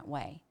worship him that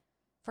way.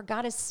 For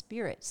God is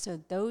spirit, so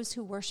those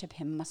who worship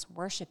him must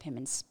worship him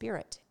in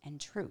spirit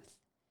and truth."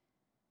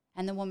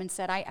 And the woman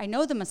said, I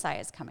know the Messiah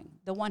is coming,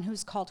 the one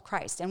who's called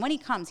Christ. And when he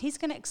comes, he's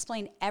going to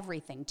explain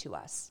everything to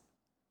us.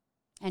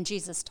 And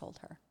Jesus told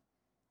her,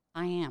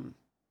 "I am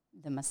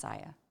the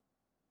Messiah."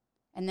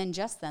 And then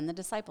just then the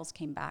disciples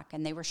came back,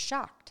 and they were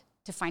shocked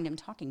to find him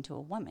talking to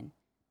a woman.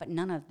 But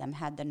none of them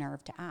had the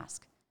nerve to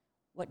ask,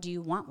 "What do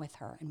you want with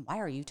her, and why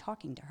are you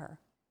talking to her?"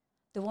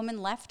 The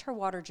woman left her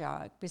water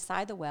jug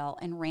beside the well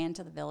and ran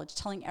to the village,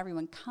 telling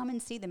everyone, "Come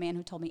and see the man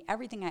who told me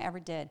everything I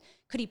ever did.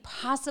 Could he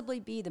possibly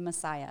be the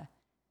Messiah?"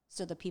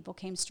 So the people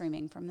came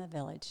streaming from the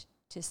village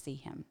to see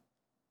him.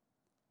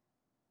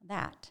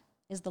 That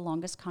is the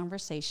longest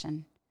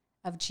conversation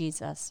of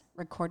Jesus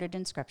recorded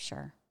in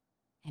Scripture,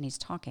 and he's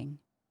talking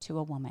to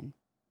a woman.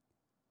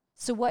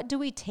 So what do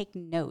we take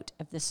note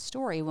of this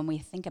story when we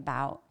think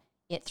about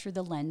it through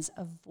the lens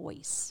of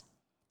voice?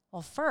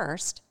 Well,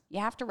 first, you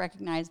have to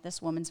recognize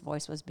this woman's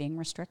voice was being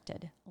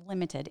restricted,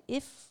 limited,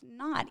 if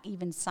not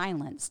even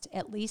silenced,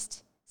 at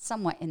least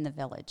somewhat in the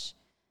village,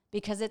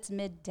 because it's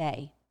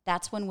midday.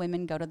 That's when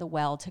women go to the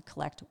well to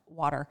collect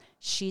water.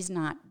 She's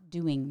not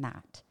doing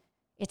that.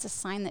 It's a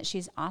sign that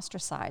she's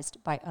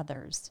ostracized by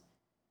others.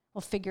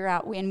 We'll figure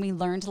out, and we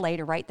learned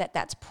later, right, that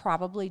that's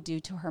probably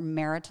due to her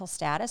marital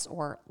status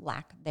or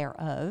lack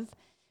thereof.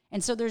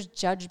 And so there's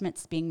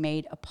judgments being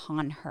made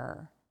upon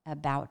her,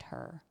 about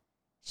her.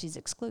 She's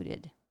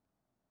excluded.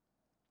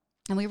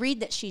 And we read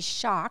that she's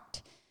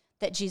shocked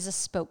that Jesus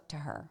spoke to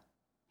her.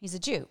 He's a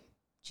Jew.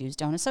 Jews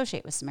don't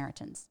associate with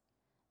Samaritans.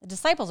 The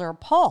disciples are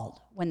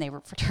appalled when they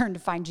return to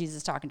find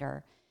Jesus talking to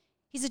her.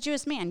 He's a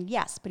Jewish man,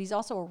 yes, but he's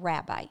also a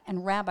rabbi,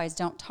 and rabbis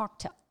don't talk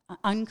to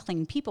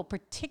unclean people,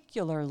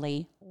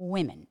 particularly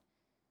women.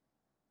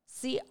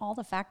 See all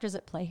the factors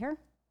at play here?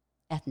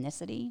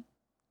 Ethnicity,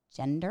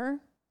 gender,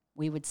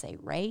 we would say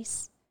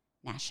race,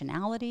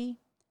 nationality,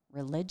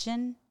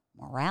 religion,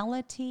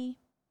 morality.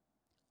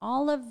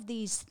 All of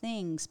these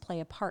things play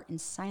a part in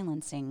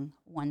silencing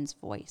one's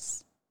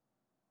voice.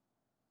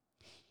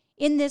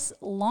 In this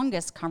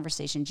longest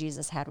conversation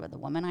Jesus had with a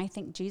woman, I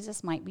think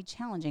Jesus might be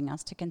challenging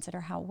us to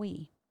consider how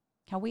we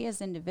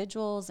as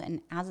individuals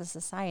and as a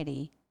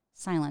society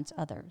silence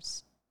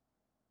others.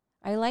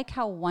 I like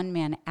how one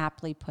man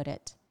aptly put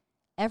it,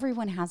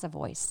 everyone has a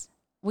voice.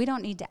 We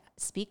don't need to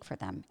speak for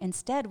them.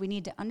 Instead, we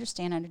need to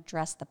understand and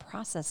address the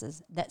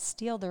processes that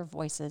steal their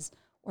voices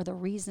or the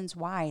reasons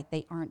why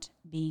they aren't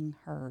being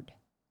heard.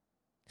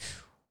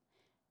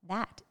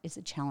 That is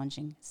a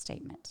challenging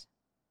statement.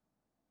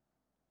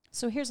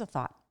 So here's a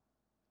thought.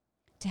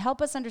 To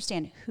help us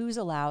understand who's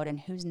allowed and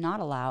who's not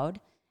allowed,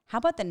 how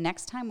about the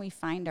next time we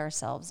find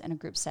ourselves in a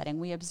group setting,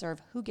 we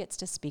observe who gets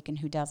to speak and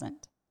who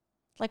doesn't?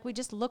 Like we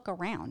just look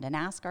around and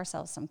ask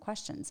ourselves some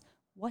questions.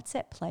 What's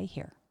at play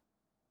here?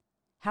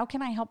 How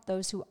can I help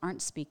those who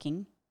aren't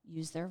speaking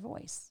use their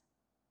voice?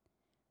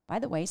 By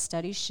the way,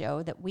 studies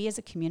show that we as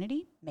a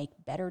community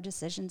make better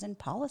decisions and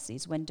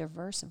policies when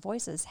diverse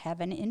voices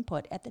have an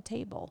input at the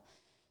table.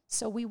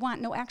 So we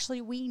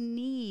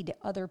need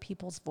other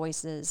people's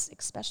voices,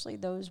 especially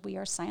those we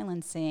are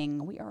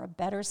silencing. We are a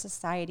better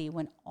society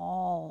when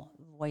all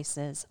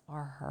voices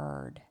are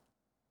heard.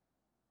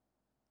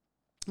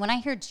 When I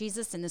hear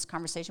Jesus in this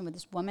conversation with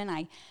this woman,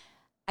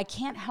 I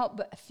can't help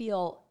but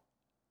feel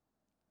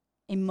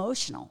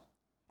emotional.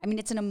 I mean,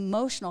 it's an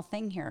emotional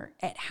thing here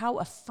at how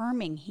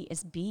affirming he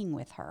is being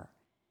with her.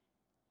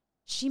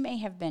 She may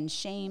have been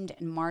shamed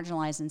and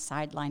marginalized and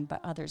sidelined by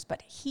others,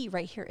 but he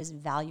right here is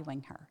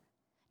valuing her.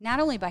 Not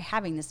only by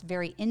having this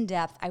very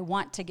in-depth, I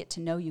want to get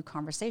to know you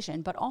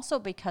conversation, but also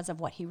because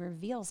of what he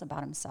reveals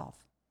about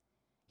himself.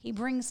 He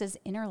brings his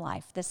inner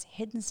life, this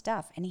hidden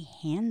stuff, and he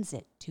hands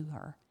it to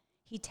her.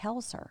 He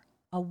tells her,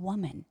 a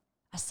woman,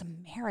 a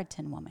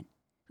Samaritan woman,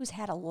 who's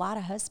had a lot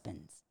of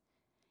husbands.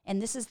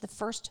 And this is the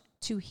first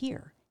to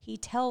hear. He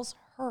tells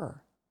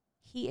her,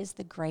 he is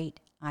the great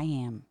I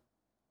am.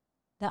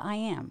 The I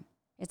am.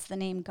 It's the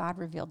name God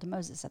revealed to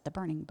Moses at the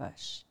burning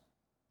bush.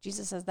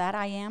 Jesus says, that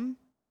I am?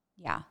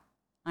 Yeah.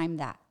 I'm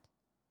that.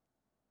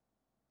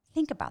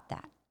 Think about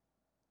that.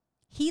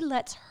 He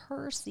lets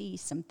her see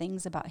some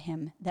things about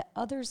him that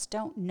others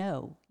don't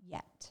know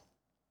yet.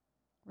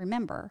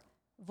 Remember,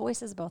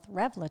 voice is both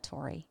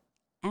revelatory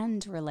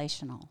and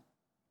relational.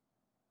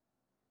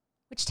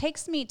 Which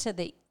takes me to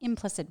the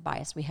implicit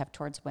bias we have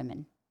towards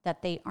women,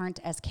 that they aren't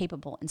as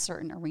capable in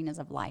certain arenas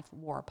of life,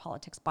 war,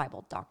 politics,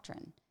 Bible,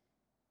 doctrine.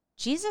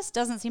 Jesus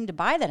doesn't seem to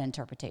buy that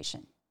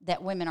interpretation,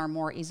 that women are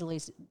more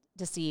easily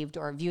deceived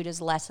or viewed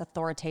as less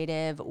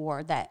authoritative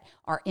or that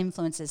our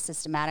influence is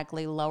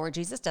systematically lower.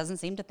 Jesus doesn't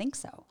seem to think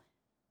so.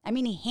 I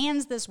mean, he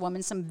hands this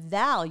woman some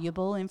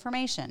valuable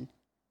information.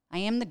 I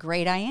am the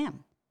great I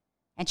am.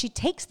 And she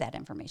takes that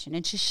information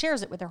and she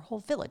shares it with her whole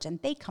village and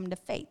they come to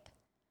faith.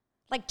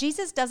 Like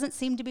Jesus doesn't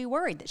seem to be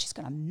worried that she's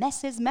going to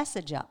mess his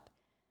message up.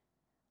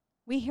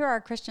 We hear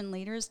our Christian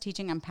leaders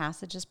teaching on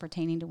passages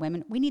pertaining to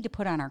women. We need to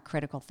put on our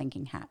critical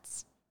thinking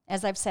hats.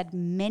 As I've said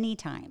many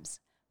times,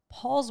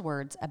 Paul's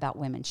words about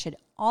women should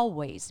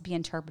always be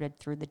interpreted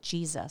through the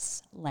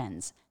Jesus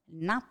lens,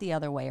 not the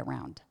other way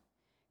around.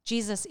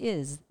 Jesus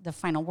is the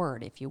final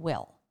word, if you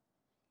will.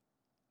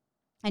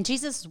 And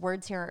Jesus'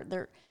 words here,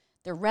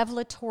 they're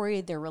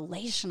revelatory, they're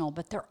relational,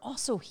 but they're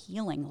also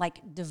healing,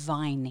 like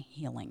divine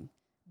healing,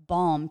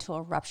 balm to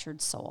a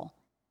ruptured soul.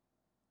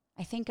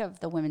 I think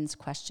of the women's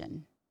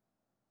question.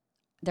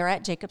 They're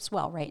at Jacob's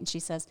well, right? And she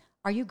says,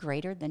 are you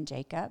greater than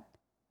Jacob?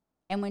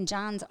 And when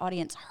John's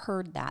audience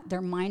heard that,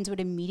 their minds would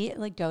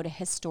immediately go to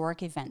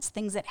historic events,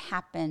 things that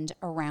happened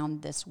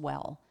around this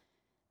well,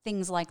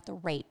 things like the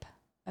rape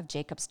of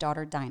Jacob's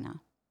daughter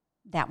Dinah.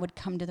 That would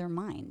come to their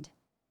mind.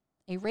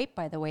 A rape,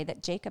 by the way,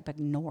 that Jacob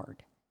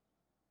ignored.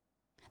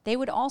 They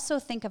would also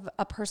think of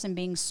a person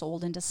being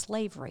sold into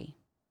slavery.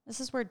 This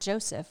is where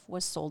Joseph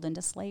was sold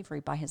into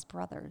slavery by his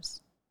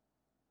brothers.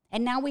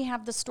 And now we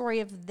have the story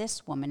of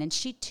this woman, and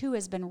she too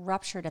has been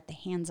ruptured at the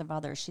hands of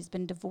others. She's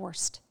been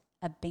divorced,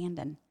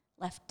 abandoned,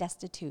 left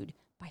destitute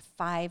by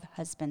 5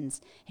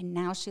 husbands, and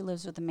now she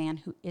lives with a man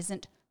who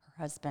isn't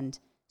her husband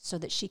so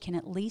that she can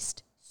at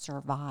least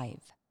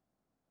survive.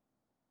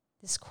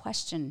 This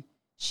question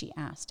she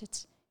asked,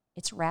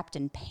 it's wrapped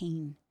in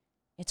pain.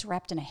 It's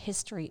wrapped in a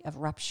history of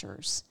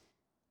ruptures,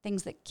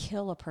 things that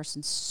kill a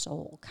person's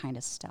soul kind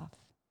of stuff.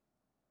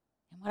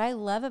 And What I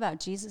love about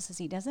Jesus is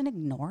he doesn't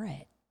ignore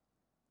it.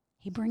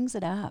 He brings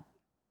it up.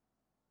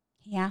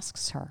 He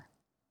asks her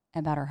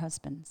about her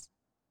husbands.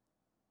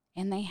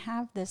 And they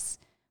have this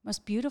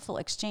most beautiful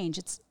exchange.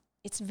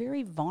 It's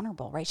very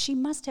vulnerable, right? She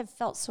must have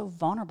felt so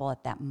vulnerable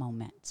at that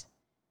moment.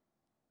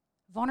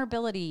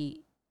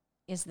 Vulnerability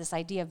is this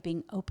idea of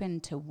being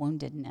open to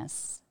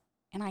woundedness.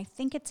 And I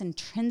think it's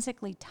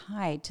intrinsically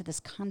tied to this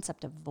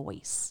concept of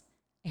voice.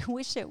 I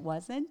wish it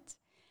wasn't,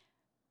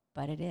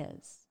 but it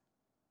is.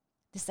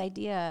 This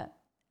idea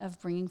of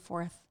bringing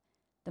forth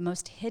the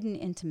most hidden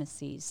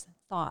intimacies,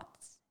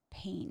 thoughts,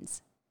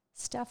 pains,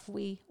 stuff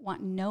we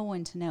want no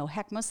one to know.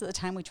 Heck, most of the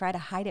time we try to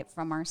hide it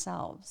from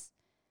ourselves.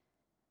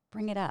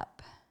 Bring it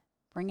up,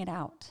 bring it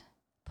out,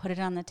 put it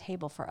on the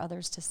table for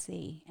others to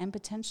see and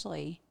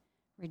potentially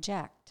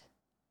reject,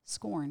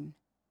 scorn,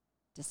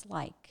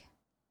 dislike,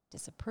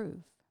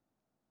 disapprove.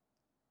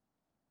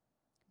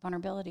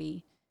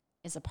 Vulnerability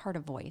is a part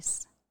of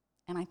voice,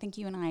 and I think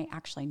you and I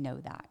actually know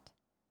that.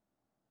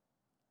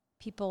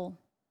 People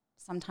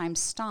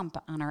sometimes stomp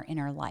on our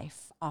inner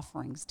life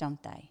offerings,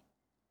 don't they?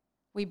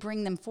 We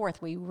bring them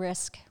forth, we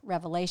risk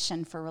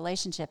revelation for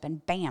relationship,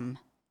 and bam,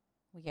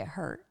 we get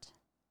hurt.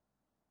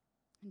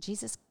 And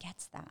Jesus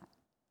gets that.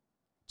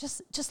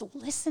 Just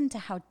listen to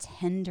how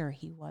tender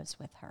he was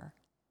with her.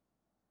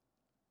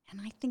 And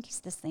I think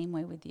he's the same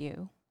way with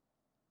you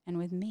and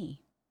with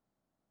me.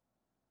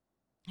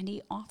 And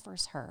he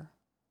offers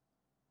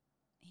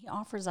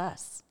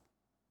us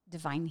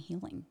divine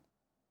healing.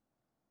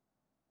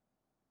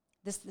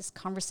 This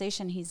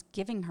conversation he's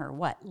giving her,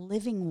 what?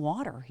 Living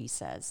water, he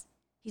says.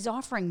 He's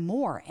offering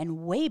more and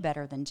way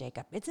better than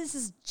Jacob. This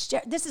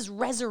is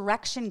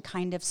resurrection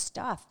kind of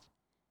stuff.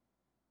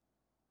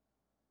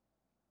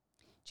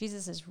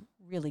 Jesus is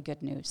really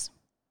good news.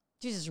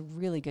 Jesus is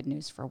really good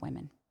news for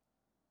women.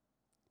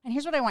 And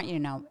here's what I want you to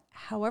know.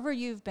 However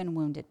you've been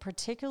wounded,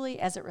 particularly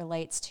as it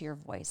relates to your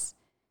voice,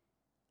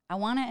 I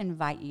want to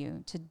invite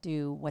you to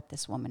do what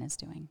this woman is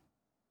doing.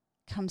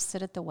 Come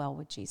sit at the well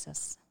with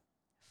Jesus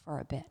for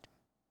a bit.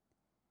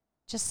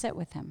 Just sit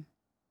with him.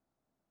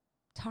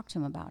 Talk to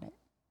him about it.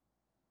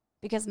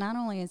 Because not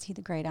only is he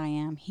the great I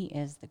am, he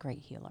is the great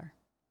healer.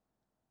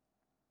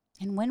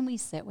 And when we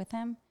sit with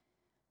him,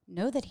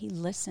 know that he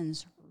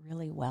listens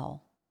really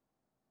well.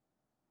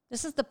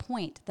 This is the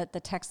point that the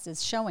text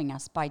is showing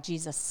us by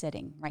Jesus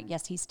sitting, right?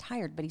 Yes, he's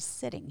tired, but he's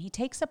sitting. He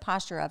takes a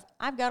posture of,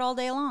 I've got all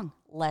day long.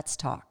 Let's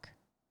talk.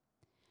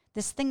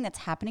 This thing that's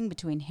happening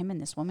between him and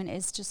this woman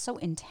is just so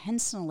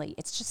intentionally,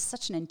 it's just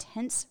such an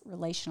intense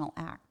relational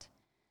act.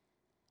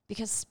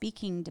 Because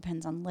speaking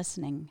depends on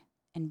listening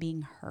and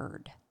being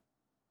heard.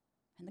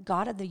 And the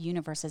God of the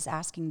universe is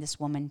asking this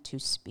woman to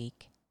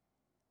speak.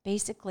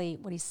 Basically,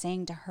 what he's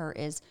saying to her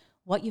is,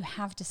 what you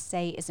have to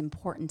say is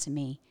important to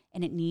me,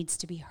 and it needs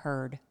to be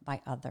heard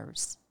by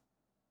others.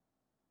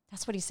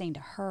 That's what he's saying to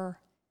her,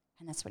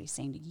 and that's what he's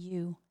saying to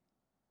you, and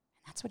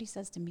that's what he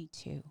says to me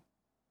too.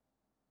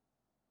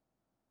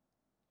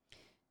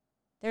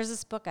 There's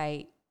this book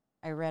I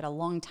read a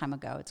long time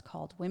ago. It's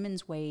called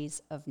Women's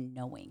Ways of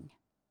Knowing.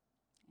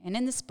 And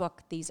in this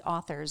book, these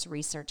authors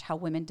research how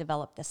women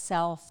develop the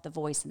self, the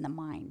voice, and the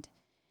mind.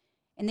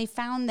 And they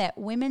found that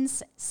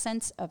women's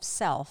sense of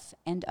self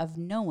and of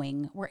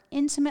knowing were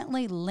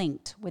intimately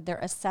linked with their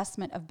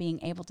assessment of being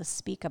able to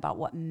speak about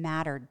what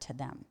mattered to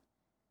them.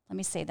 Let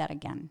me say that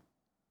again.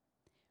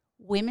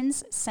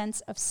 Women's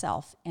sense of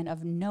self and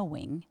of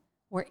knowing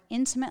were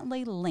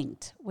intimately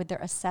linked with their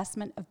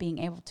assessment of being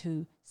able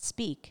to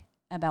speak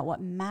about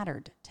what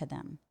mattered to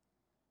them.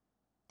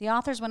 The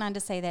authors went on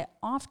to say that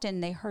often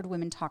they heard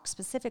women talk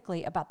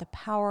specifically about the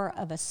power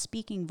of a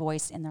speaking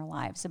voice in their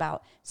lives,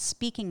 about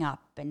speaking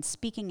up and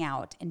speaking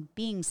out and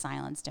being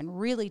silenced and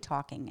really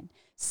talking and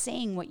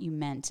saying what you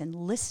meant and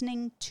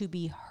listening to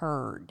be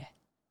heard.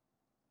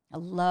 I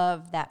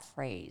love that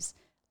phrase,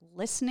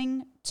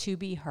 listening to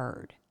be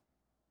heard,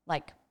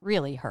 like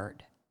really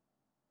heard.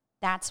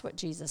 That's what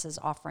Jesus is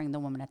offering the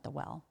woman at the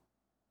well,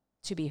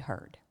 to be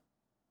heard,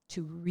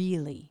 to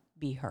really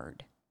be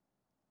heard.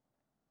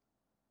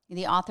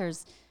 The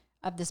authors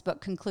of this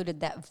book concluded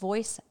that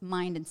voice,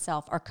 mind, and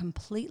self are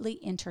completely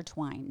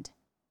intertwined.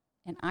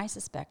 And I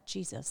suspect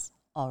Jesus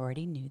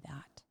already knew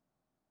that.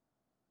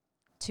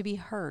 To be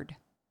heard,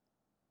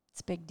 it's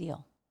a big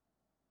deal.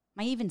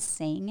 Am I even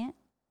saying it?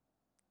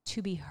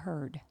 To be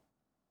heard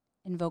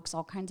invokes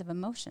all kinds of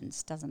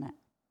emotions, doesn't it?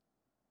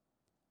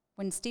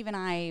 When Steve and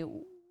I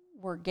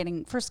were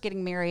first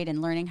getting married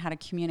and learning how to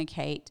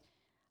communicate,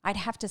 I'd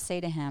have to say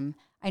to him,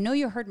 I know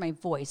you heard my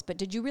voice, but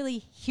did you really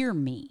hear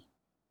me?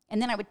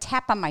 And then I would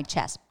tap on my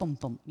chest, boom,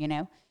 boom,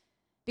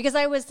 because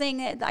I was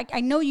saying, I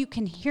know you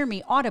can hear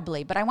me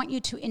audibly, but I want you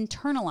to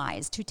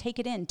internalize, to take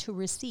it in, to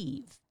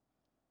receive.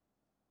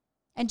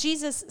 And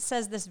Jesus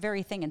says this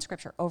very thing in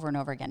Scripture over and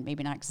over again,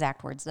 maybe not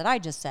exact words that I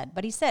just said,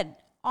 but he said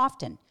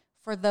often,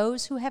 for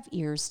those who have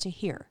ears to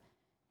hear.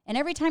 And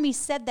every time he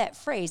said that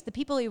phrase, the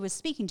people he was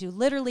speaking to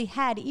literally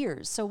had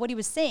ears. So what he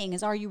was saying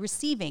is, are you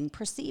receiving,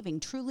 perceiving,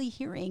 truly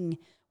hearing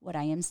what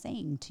I am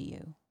saying to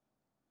you?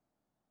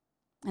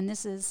 And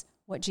this is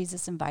what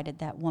Jesus invited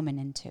that woman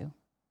into.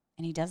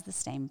 and he does the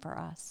same for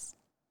us.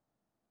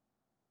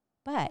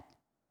 But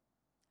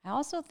I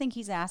also think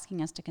he's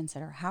asking us to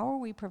consider, how are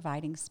we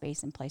providing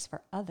space and place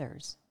for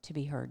others to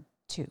be heard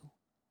too?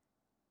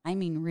 I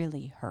mean,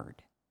 really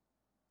heard.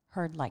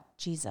 Heard like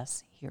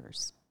Jesus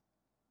hears.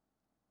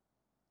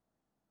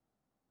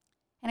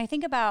 And I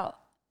think about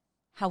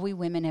how we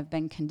women have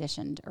been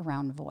conditioned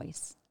around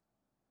voice.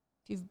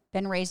 If you've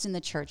been raised in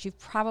the church, you've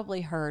probably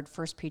heard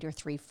 1 Peter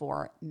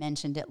 3:4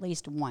 mentioned at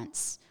least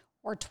once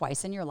or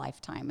twice in your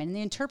lifetime. And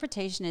the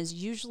interpretation is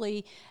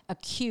usually a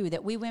cue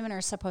that we women are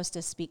supposed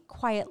to speak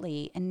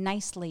quietly and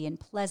nicely and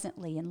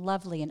pleasantly and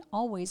lovely and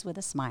always with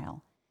a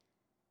smile.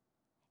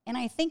 And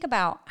I think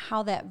about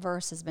how that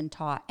verse has been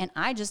taught, and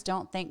I just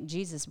don't think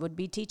Jesus would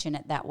be teaching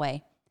it that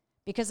way.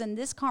 Because in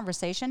this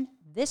conversation,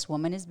 this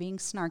woman is being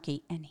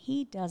snarky, and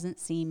he doesn't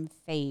seem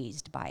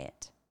fazed by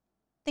it.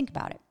 Think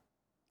about it.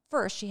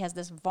 First, she has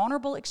this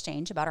vulnerable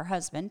exchange about her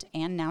husband,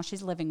 and now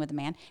she's living with a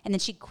man. And then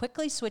she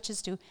quickly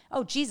switches to,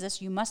 oh,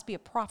 Jesus, you must be a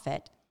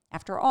prophet.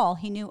 After all,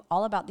 he knew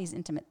all about these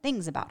intimate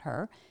things about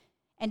her.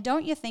 And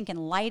don't you think,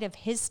 in light of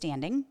his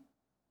standing,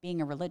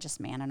 being a religious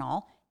man and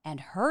all, and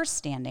her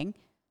standing,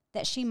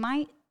 that she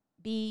might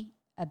be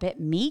a bit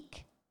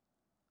meek?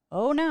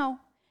 Oh, no.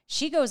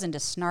 She goes into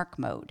snark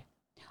mode.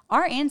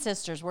 Our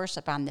ancestors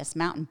worship on this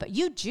mountain, but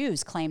you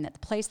Jews claim that the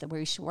place that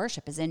we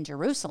worship is in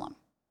Jerusalem.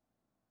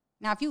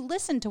 Now, if you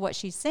listen to what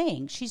she's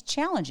saying, she's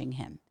challenging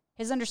him,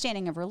 his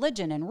understanding of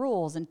religion and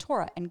rules and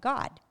Torah and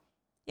God.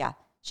 Yeah,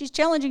 she's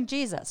challenging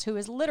Jesus, who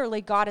is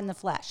literally God in the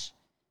flesh.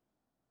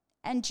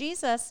 And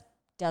Jesus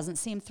doesn't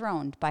seem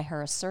thrown by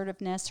her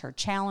assertiveness, her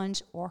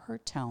challenge, or her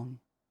tone.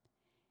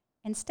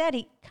 Instead,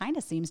 he kind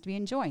of seems to be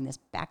enjoying this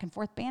back and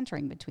forth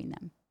bantering between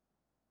them.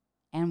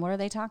 And what are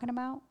they talking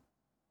about?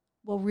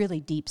 Well, really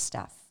deep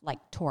stuff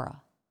like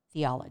Torah,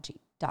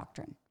 theology,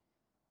 doctrine.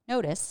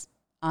 Notice,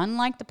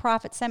 unlike the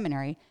prophet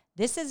seminary,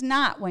 this is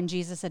not when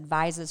Jesus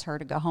advises her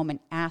to go home and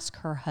ask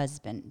her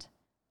husband.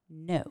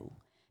 No,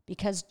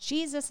 because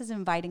Jesus is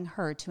inviting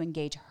her to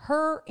engage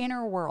her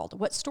inner world,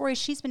 what stories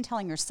she's been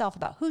telling herself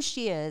about who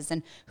she is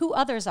and who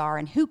others are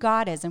and who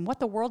God is and what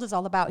the world is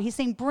all about. He's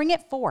saying, bring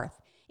it forth.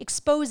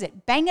 Expose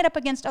it, bang it up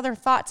against other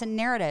thoughts and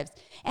narratives,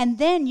 and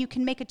then you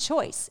can make a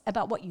choice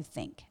about what you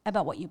think,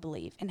 about what you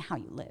believe, and how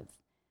you live.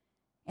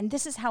 And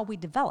this is how we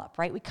develop,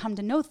 right? We come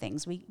to know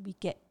things. We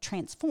get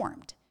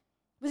transformed.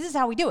 This is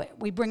how we do it.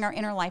 We bring our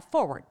inner life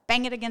forward,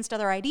 bang it against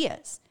other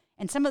ideas.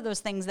 And some of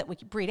those things that we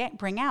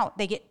bring out,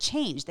 they get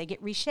changed, they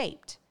get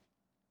reshaped.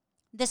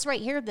 This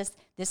right here,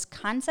 this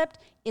concept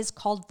is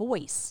called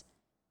voice.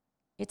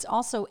 It's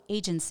also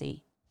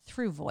agency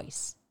through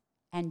voice.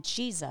 And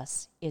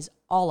Jesus is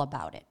all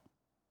about it.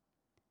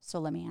 So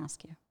let me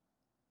ask you,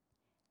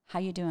 how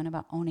you doing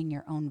about owning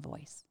your own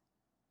voice?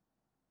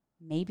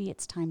 Maybe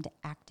it's time to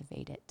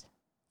activate it.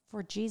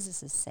 For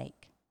Jesus'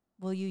 sake,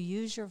 will you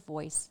use your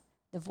voice,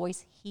 the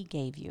voice he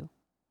gave you?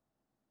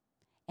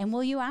 And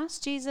will you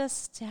ask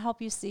Jesus to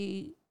help you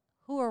see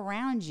who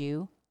around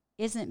you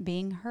isn't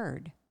being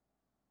heard?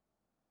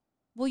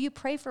 Will you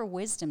pray for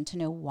wisdom to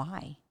know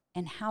why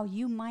and how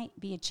you might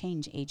be a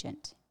change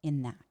agent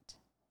in that?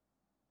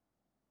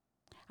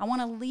 I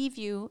want to leave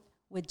you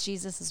with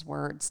Jesus'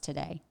 words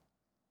today.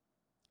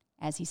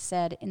 As he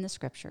said in the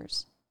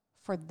scriptures,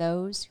 for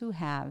those who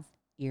have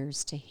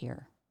ears to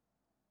hear.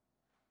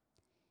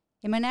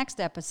 In my next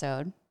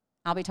episode,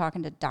 I'll be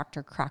talking to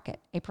Dr. Crockett,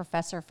 a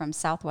professor from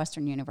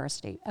Southwestern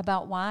University,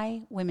 about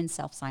why women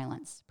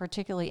self-silence,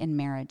 particularly in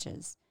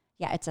marriages.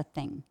 Yeah, it's a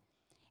thing.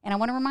 And I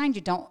want to remind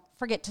you, don't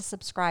forget to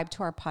subscribe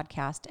to our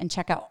podcast and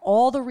check out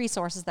all the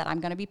resources that I'm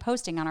going to be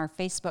posting on our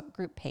Facebook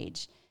group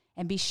page.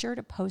 And be sure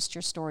to post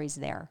your stories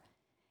there.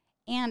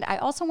 And I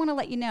also want to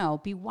let you know,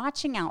 be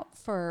watching out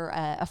for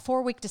a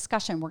 4-week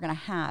discussion we're going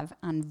to have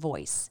on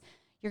voice.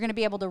 You're going to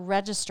be able to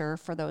register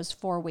for those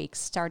 4 weeks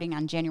starting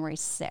on January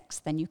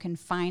 6th. And you can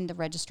find the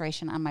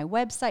registration on my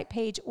website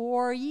page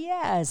or,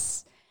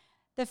 yes,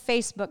 the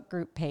Facebook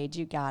group page.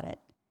 You got it.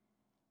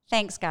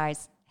 Thanks,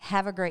 guys.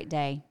 Have a great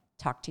day.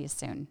 Talk to you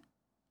soon.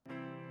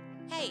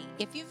 Hey,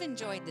 if you've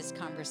enjoyed this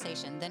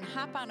conversation, then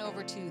hop on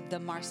over to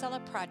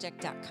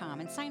themarcellaproject.com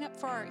and sign up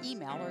for our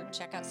email or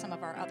check out some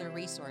of our other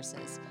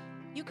resources.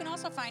 You can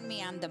also find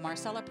me on the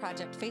Marcella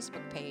Project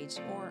Facebook page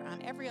or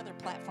on every other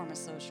platform of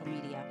social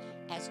media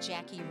as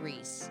Jackie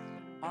Reese,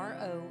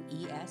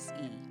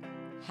 R-O-E-S-E.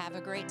 Have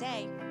a great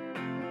day.